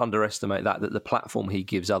can't underestimate that the platform he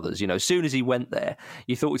gives others. As soon as he went there,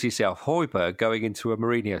 you thought to yourself, Højbjerg going into a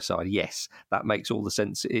Mourinho side, yes, that makes all the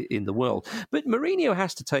sense in the world. But Mourinho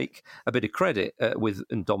has to take a bit of credit with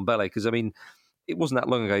Ndombele, because, I mean, it wasn't that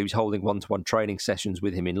long ago he was holding one-to-one training sessions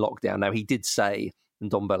with him in lockdown. Now, he did say,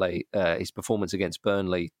 Ndombele, his performance against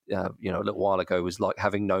Burnley, a little while ago was like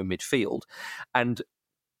having no midfield. And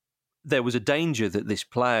there was a danger that this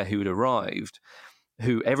player who had arrived,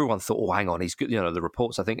 who everyone thought, oh, hang on, he's good. The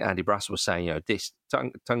reports, I think Andy Brass was saying, this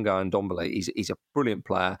Tanguy Ndombele, he's a brilliant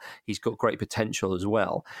player. He's got great potential as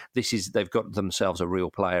well. They've got themselves a real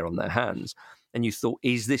player on their hands. And you thought,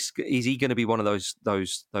 is he going to be one of those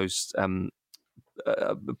players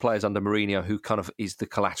under Mourinho who kind of is the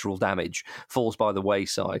collateral damage, falls by the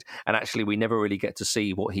wayside, and actually we never really get to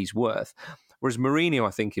see what he's worth. Whereas Mourinho,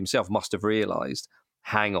 I think himself must have realised,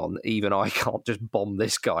 hang on, even I can't just bomb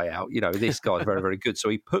this guy out. This guy's very, very good. So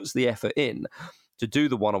he puts the effort in to do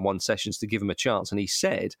the one-on-one sessions to give him a chance. And he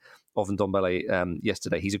said of Ndombele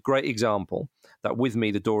yesterday, he's a great example that with me,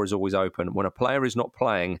 the door is always open. When a player is not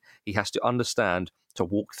playing, he has to understand to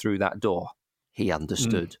walk through that door, he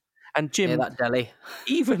understood. And Jim, that deli.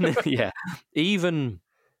 even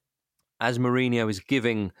as Mourinho is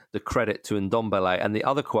giving the credit to Ndombele, and the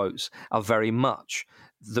other quotes are very much,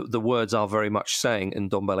 the words are very much saying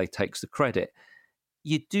Ndombele takes the credit.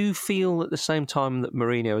 You do feel at the same time that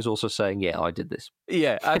Mourinho is also saying, yeah, I did this.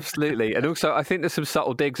 Yeah, absolutely. And also, I think there's some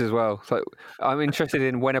subtle digs as well. So I'm interested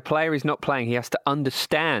in when a player is not playing, he has to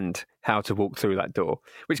understand how to walk through that door,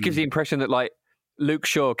 which gives the impression that, like, Luke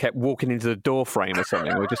Shaw kept walking into the door frame or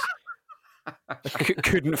something, or just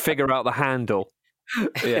couldn't figure out the handle.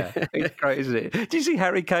 Yeah, it's great, isn't it? Did you see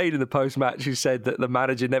Harry Kane in the post-match who said that the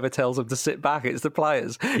manager never tells him to sit back, it's the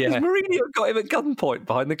players? Yeah. Mourinho got him at gunpoint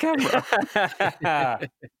behind the camera.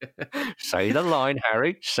 Say the line,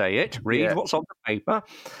 Harry, say it, read what's on the paper.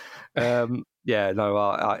 What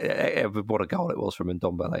a goal it was from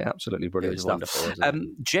Ndombele. Absolutely brilliant stuff.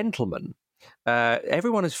 Gentlemen,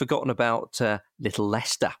 everyone has forgotten about little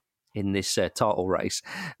Leicester in this title race.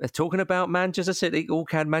 They're talking about Manchester City, or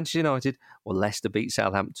can Manchester United? Well, Leicester beat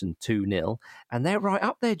Southampton 2-0, and they're right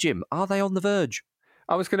up there, Jim. Are they on the verge?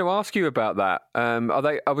 I was going to ask you about that. Are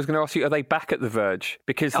they back at the verge?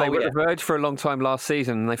 Because they were at the verge for a long time last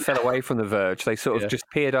season, and they fell away from the verge. They sort of just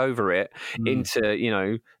peered over it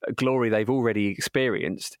into, glory they've already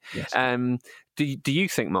experienced. Yes. Do you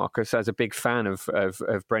think, Marcus, as a big fan of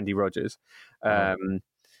Brendan Rodgers, as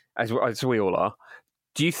we all are,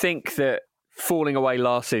 do you think that falling away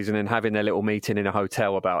last season and having their little meeting in a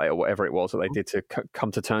hotel about it, or whatever it was that they did to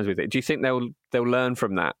come to terms with it, do you think they'll learn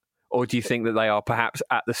from that? Or do you think that they are perhaps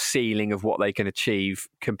at the ceiling of what they can achieve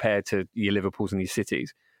compared to your Liverpools and your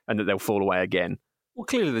Cities, and that they'll fall away again? Well,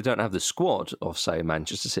 clearly they don't have the squad of, say,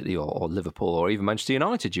 Manchester City or Liverpool or even Manchester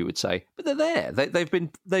United, you would say. But they're there.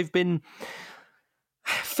 They've been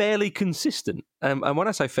fairly consistent. And when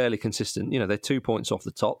I say fairly consistent, they're 2 points off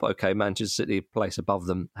the top. Okay, Manchester City, place above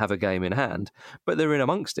them, have a game in hand. But they're in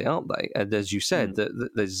amongst it, aren't they? And as you said,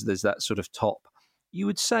 there's that sort of top, you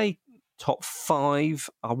would say, top 5.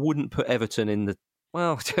 I wouldn't put Everton in the...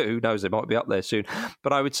 Well, who knows? They might be up there soon.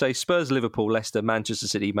 But I would say Spurs, Liverpool, Leicester, Manchester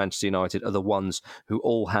City, Manchester United are the ones who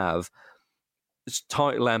all have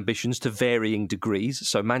title ambitions to varying degrees.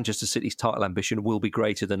 So Manchester City's title ambition will be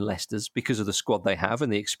greater than Leicester's because of the squad they have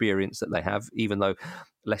and the experience that they have, even though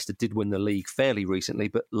Leicester did win the league fairly recently,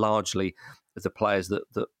 but largely the players that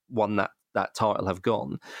won that title have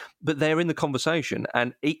gone. But they're in the conversation.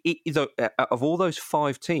 And of all those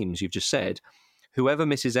 5 teams you've just said, whoever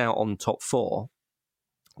misses out on top 4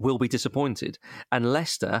 will be disappointed. And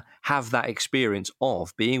Leicester have that experience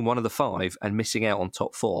of being one of the 5 and missing out on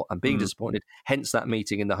top 4 and being disappointed, hence that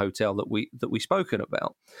meeting in the hotel that we've spoken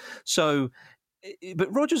about. So, but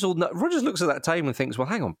Rodgers looks at that table and thinks, well,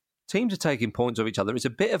 hang on, teams are taking points of each other. It's a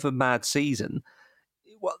bit of a mad season.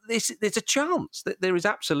 Well, there's a chance. There is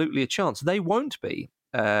absolutely a chance. They won't be.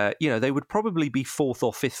 They would probably be 4th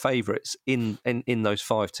or 5th favourites in those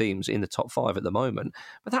 5 teams in the top 5 at the moment.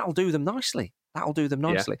 But that'll do them nicely. But Kasper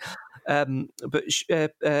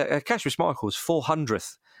Schmeichel's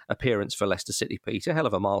 400th appearance for Leicester City, Peter, hell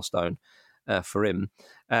of a milestone for him.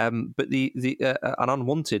 But an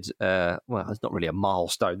unwanted, it's not really a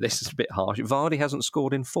milestone. This is a bit harsh. Vardy hasn't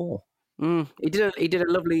scored in 4. He did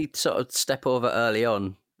a lovely sort of step over early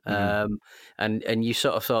on. And you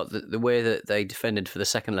sort of thought that the way that they defended for the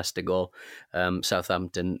second Leicester goal,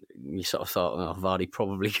 Southampton, you sort of thought, Vardy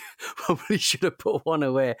probably should have put one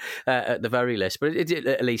away at the very least. But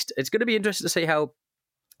at least it's going to be interesting to see how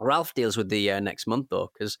Ralph deals with the next month,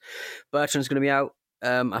 though, because Bertrand's going to be out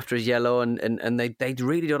after his yellow, and they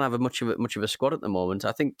really don't have much of a squad at the moment.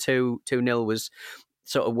 I think 2-0 was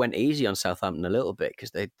sort of went easy on Southampton a little bit,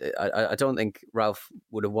 because I don't think Ralph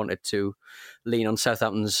would have wanted to lean on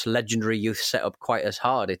Southampton's legendary youth setup quite as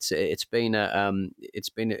hard. It's been a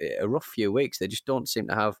rough few weeks. They just don't seem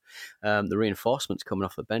to have the reinforcements coming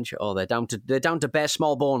off the bench at all. They're down to bare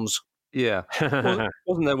small bones. Yeah,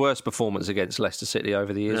 wasn't their worst performance against Leicester City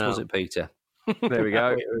over the years, was it, Peter? There we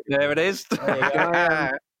go. There it is.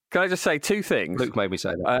 Can I just say 2 things? Luke made me say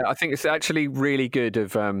that. I think it's actually really good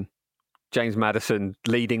of James Maddison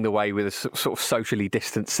leading the way with a sort of socially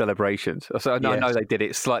distant celebrations. So I know they did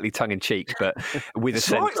it slightly tongue-in-cheek, but with a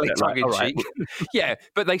slightly sense tongue-in-cheek. Yeah,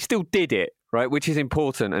 but they still did it, right? Which is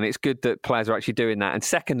important, and it's good that players are actually doing that. And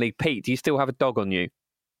secondly, Pete, do you still have a dog on you?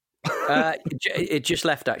 It just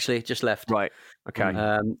left, actually. It just left. Right.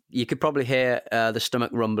 Okay. You could probably hear the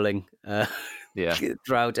stomach rumbling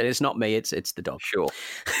throughout, and it's not me, it's the dog. Sure.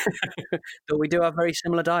 But we do have very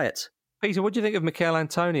similar diets. Peter, what do you think of Mikel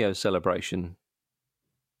Antonio's celebration?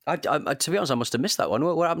 To be honest, I must have missed that one.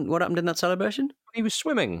 What happened in that celebration? He was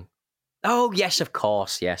swimming. Oh, yes, of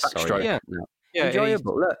course. Yes. Sorry. Yeah. No.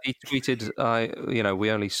 enjoyable. Look, he tweeted,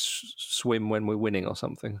 we only swim when we're winning or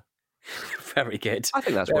something. Very good. I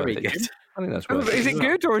think that's very worth good. it. I think that's worth it. Is it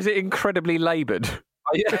good or is it incredibly laboured?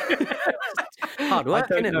 Hard work,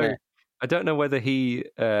 isn't it? I don't know whether he.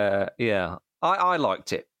 I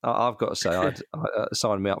liked it. I've got to say, I'd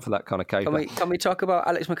sign me up for that kind of caper. Can we talk about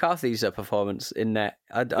Alex McCarthy's performance in net?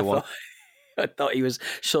 I thought he was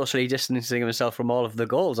socially distancing himself from all of the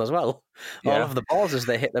goals as well. Yeah. All of the balls as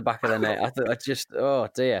they hit the back of the net. Oh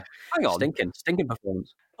dear. Hang on. Stinking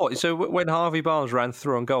performance. Oh, so when Harvey Barnes ran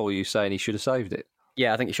through on goal, are you saying he should have saved it?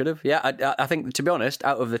 Yeah, I think he should have. Yeah, I think, to be honest,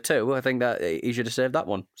 out of the two, I think that he should have saved that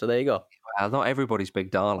one. So there you go. Well, not everybody's Big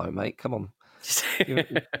Darlow, mate. Come on. give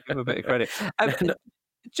him a bit of credit.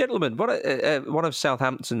 Gentlemen, one of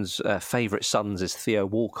Southampton's favourite sons is Theo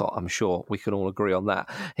Walcott. I'm sure we can all agree on that.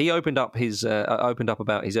 He opened up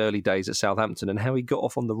about his early days at Southampton and how he got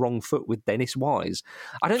off on the wrong foot with Dennis Wise.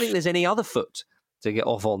 I don't think there's any other foot to get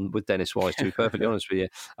off on with Dennis Wise, to be perfectly honest with you.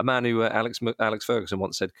 A man who Alex Ferguson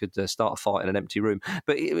once said could start a fight in an empty room.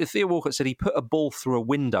 But Theo Walcott said he put a ball through a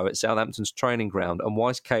window at Southampton's training ground and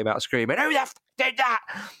Wise came out screaming, "Who the f*** did that?"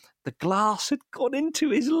 The glass had gone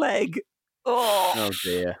into his leg. Oh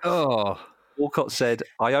dear. Oh. Walcott said,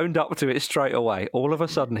 "I owned up to it straight away. All of a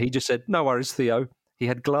sudden, he just said, 'No worries, Theo.' He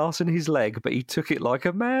had glass in his leg, but he took it like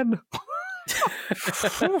a man."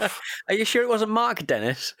 Are you sure it wasn't Mark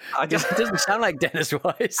Dennis? It doesn't sound like Dennis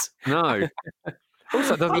Wise. No.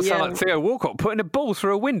 Also, it doesn't sound like Theo Walcott putting a ball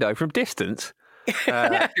through a window from distance.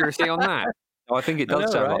 Accuracy on that. No, I think it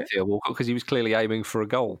does sound like Theo Walcott because he was clearly aiming for a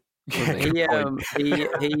goal. He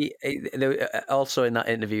also in that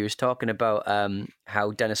interview he was talking about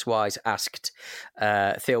how Dennis Wise asked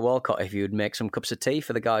Theo Walcott if he would make some cups of tea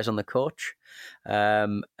for the guys on the coach,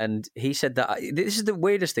 and he said that this is the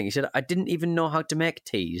weirdest thing. He said, "I didn't even know how to make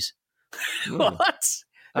teas." What?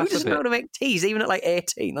 Who doesn't know how to make teas even at like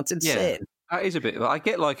 18? That's insane. Yeah, that is a bit. I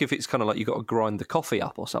get like if it's kind of like you got to grind the coffee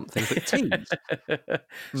up or something, but teas,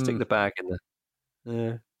 stick the bag in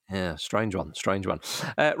the. Yeah, strange one.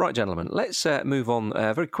 Right, gentlemen, let's move on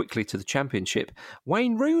very quickly to the Championship.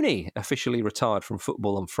 Wayne Rooney officially retired from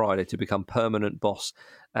football on Friday to become permanent boss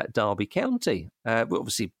at Derby County.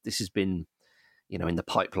 Obviously, this has been, in the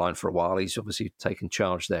pipeline for a while. He's obviously taken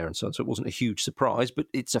charge there and so on, so it wasn't a huge surprise, but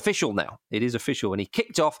it's official now. It is official, and he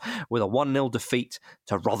kicked off with a 1-0 defeat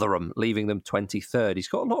to Rotherham, leaving them 23rd. He's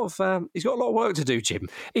got a lot of work to do, Jim.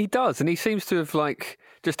 He does, and he seems to have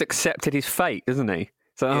just accepted his fate, doesn't he?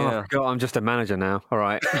 So, oh, God, I'm just a manager now. All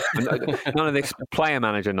right. None of this player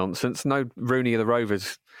manager nonsense. No Rooney of the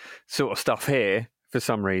Rovers sort of stuff here for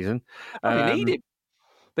some reason. They need him.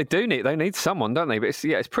 They do need. They need someone, don't they? But it's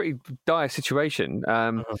a pretty dire situation.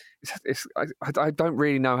 I don't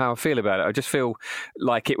really know how I feel about it. I just feel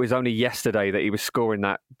like it was only yesterday that he was scoring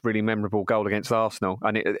that really memorable goal against Arsenal,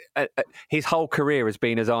 and his whole career has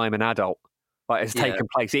been as I'm an adult. Has taken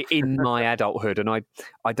place in my adulthood, and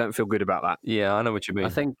I don't feel good about that. Yeah, I know what you mean. I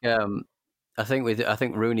think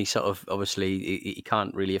Rooney sort of obviously he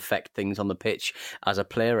can't really affect things on the pitch as a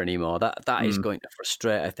player anymore. That is going to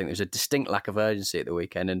frustrate. I think there's a distinct lack of urgency at the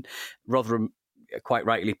weekend, and Rotherham quite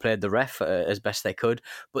rightly played the ref as best they could.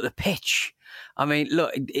 But the pitch, I mean,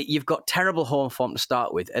 look, you've got terrible home form to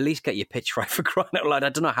start with. At least get your pitch right, for crying out loud. I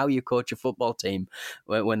don't know how you coach a football team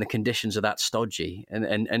when the conditions are that stodgy.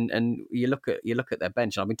 And you look at their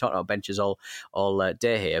bench. And I've been talking about benches all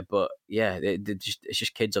day here, but yeah, it's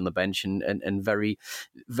just kids on the bench and a very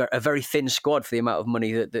thin squad for the amount of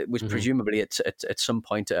money that was presumably at some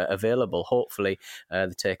point available. Hopefully,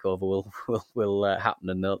 the takeover will happen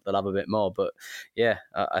and they'll have a bit more. But yeah,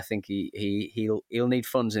 I think he'll need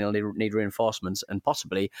funds and he'll need reinforcements and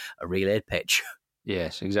possibly a relayed pitch.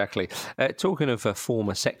 Yes, exactly. Talking of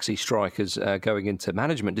former sexy strikers going into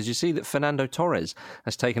management, did you see that Fernando Torres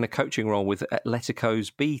has taken a coaching role with Atletico's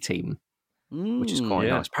B team, which is quite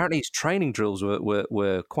nice. Apparently his training drills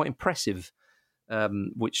were quite impressive,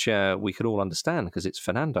 which we could all understand because it's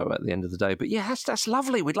Fernando at the end of the day. But yeah, that's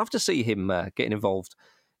lovely. We'd love to see him getting involved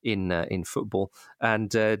in football. And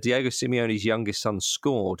Diego Simeone's youngest son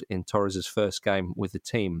scored in Torres' first game with the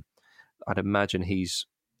team. I'd imagine he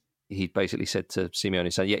basically said to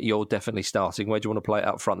Simeone, "Yeah, you're definitely starting. Where do you want to play it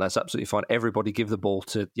up front? That's absolutely fine. Everybody give the ball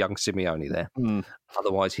to young Simeone there.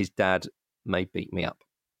 Otherwise, his dad may beat me up."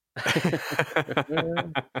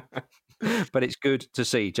 But it's good to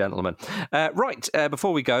see, gentlemen. Right,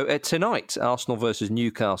 before we go, tonight, Arsenal versus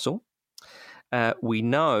Newcastle. We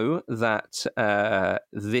know that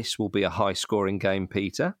this will be a high-scoring game,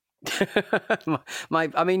 Peter.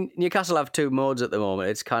 I mean, Newcastle have two modes at the moment.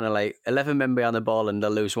 It's kind of like 11 men behind the ball and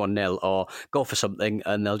they'll lose 1-0, or go for something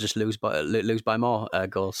and they'll just lose by more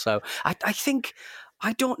goals. So I think,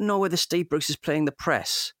 I don't know whether Steve Bruce is playing the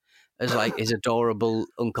press as like his adorable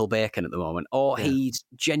Uncle Bacon at the moment, or he's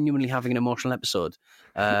genuinely having an emotional episode.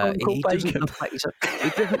 He doesn't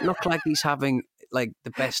look like he's having like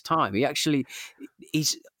the best time. He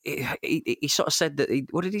sort of said that.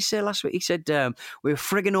 What did he say last week? He said we were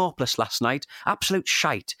friggin' hopeless last night, absolute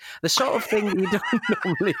shite. The sort of thing you don't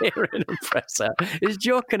normally hear in a presser. He's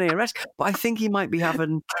joking here, but I think he might be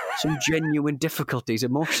having some genuine difficulties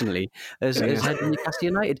emotionally as head of Newcastle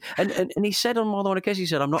United. And he said on more than one occasion, he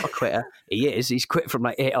said, "I'm not a quitter." He is. He's quit from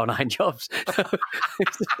like 8 or 9 jobs.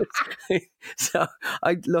 So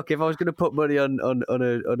look, if I was going to put money on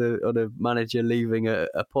a manager leaving a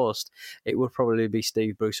post, it would probably be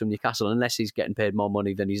Steve Bruce from Newcastle, unless he's getting paid more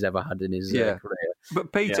money than he's ever had in his career.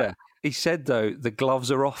 But Peter, he said, though, the gloves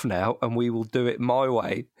are off now and we will do it my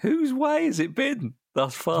way. Whose way has it been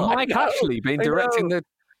thus far? Mike actually been directing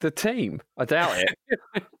the team? I doubt it.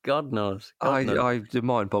 God knows. The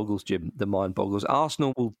mind boggles, Jim. The mind boggles.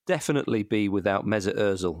 Arsenal will definitely be without Mesut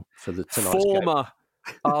Ozil for the tonight's game.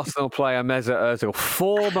 Arsenal player Mesut Ozil.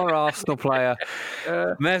 Former Arsenal player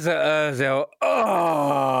Mesut Ozil.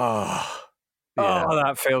 Oh,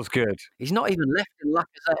 that feels good. He's not even left, in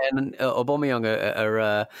Lacazette and Aubameyang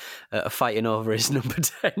are fighting over his number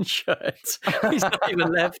 10 shirt. He's not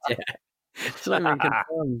even left yet. It's not even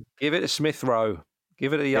confirmed. Give it to Smith Rowe.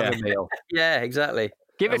 Give it to Young Emile. Yeah, exactly.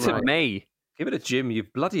 Give it to me. Give it to Jim.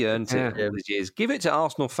 You've bloody earned it all these years. Give it to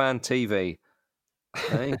Arsenal Fan TV.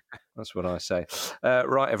 Hey, that's what I say.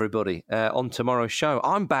 Right, everybody. On tomorrow's show,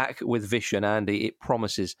 I'm back with Vish and Andy. It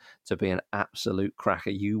promises to be an absolute cracker.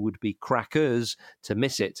 You would be crackers to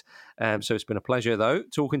miss it. So it's been a pleasure, though,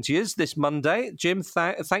 talking to you this Monday. Jim,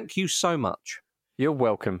 thank you so much. You're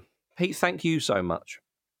welcome. Pete, thank you so much.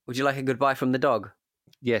 Would you like a goodbye from the dog?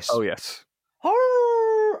 Yes. Oh, yes.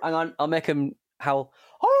 Hang on, I'll make him howl.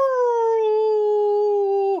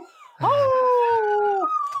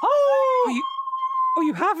 Oh,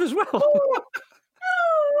 you have as well.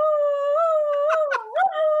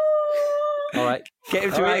 All right, get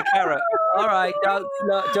him to eat a carrot. All right, don't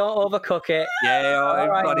overcook it. Yeah, all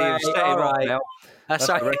right, buddy, stay right now. That's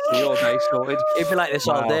the rest of your day sorted. It'd be like this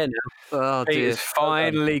all day now. Oh, dear. He's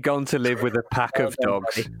finally gone to live with a pack of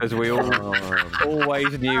dogs, as we all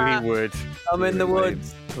always knew he would. I'm in the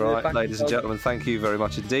woods. Right, ladies and gentlemen, thank you very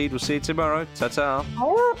much indeed. We'll see you tomorrow. Ta-ta.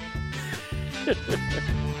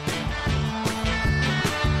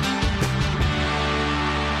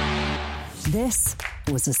 This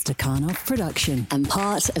was a Stakhanov production and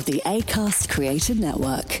part of the Acast Creative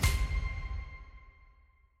Network.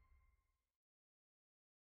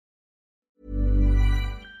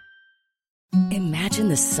 Imagine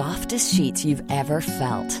the softest sheets you've ever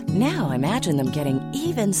felt. Now imagine them getting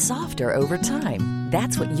even softer over time.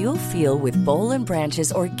 That's what you'll feel with Boll &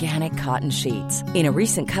 Branch's organic cotton sheets. In a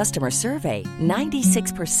recent customer survey,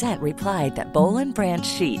 96% replied that Boll & Branch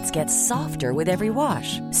sheets get softer with every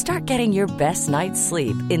wash. Start getting your best night's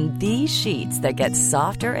sleep in these sheets that get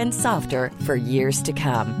softer and softer for years to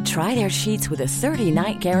come. Try their sheets with a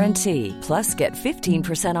 30-night guarantee. Plus, get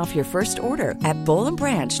 15% off your first order at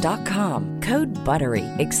bollandbranch.com. Code BUTTERY.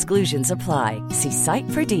 Exclusions apply. See site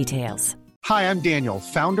for details. Hi, I'm Daniel,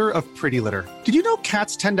 founder of Pretty Litter. Did you know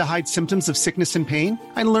cats tend to hide symptoms of sickness and pain?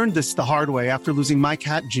 I learned this the hard way after losing my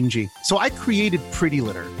cat, Gingy. So I created Pretty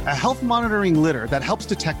Litter, a health monitoring litter that helps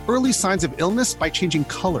detect early signs of illness by changing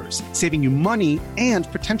colors, saving you money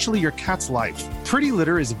and potentially your cat's life. Pretty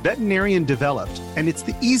Litter is veterinarian developed, and it's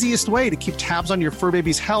the easiest way to keep tabs on your fur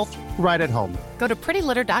baby's health right at home. Go to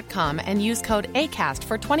prettylitter.com and use code ACAST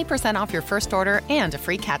for 20% off your first order and a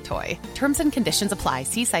free cat toy. Terms and conditions apply.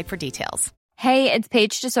 See site for details. Hey, it's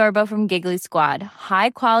Paige DeSorbo from Giggly Squad.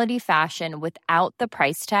 High quality fashion without the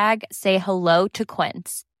price tag. Say hello to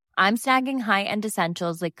Quince. I'm snagging high-end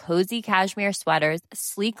essentials like cozy cashmere sweaters,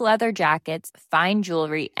 sleek leather jackets, fine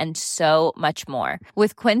jewelry, and so much more.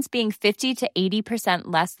 With Quince being 50 to 80%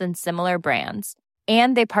 less than similar brands.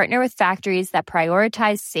 And they partner with factories that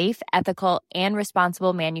prioritize safe, ethical, and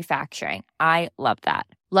responsible manufacturing. I love that.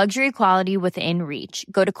 Luxury quality within reach.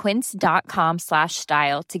 Go to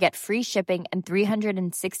quince.com/style to get free shipping and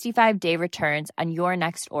 365-day returns on your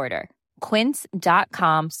next order.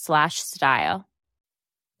 Quince.com/style.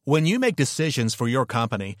 When you make decisions for your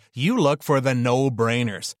company, you look for the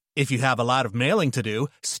no-brainers. If you have a lot of mailing to do,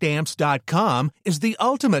 Stamps.com is the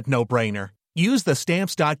ultimate no-brainer. Use the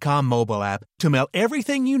Stamps.com mobile app to mail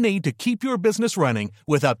everything you need to keep your business running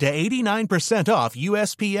with up to 89% off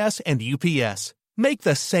USPS and UPS. Make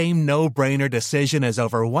the same no-brainer decision as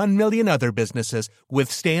over 1 million other businesses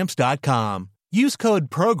with Stamps.com. Use code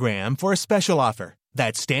PROGRAM for a special offer.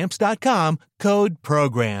 That's Stamps.com, code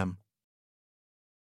PROGRAM.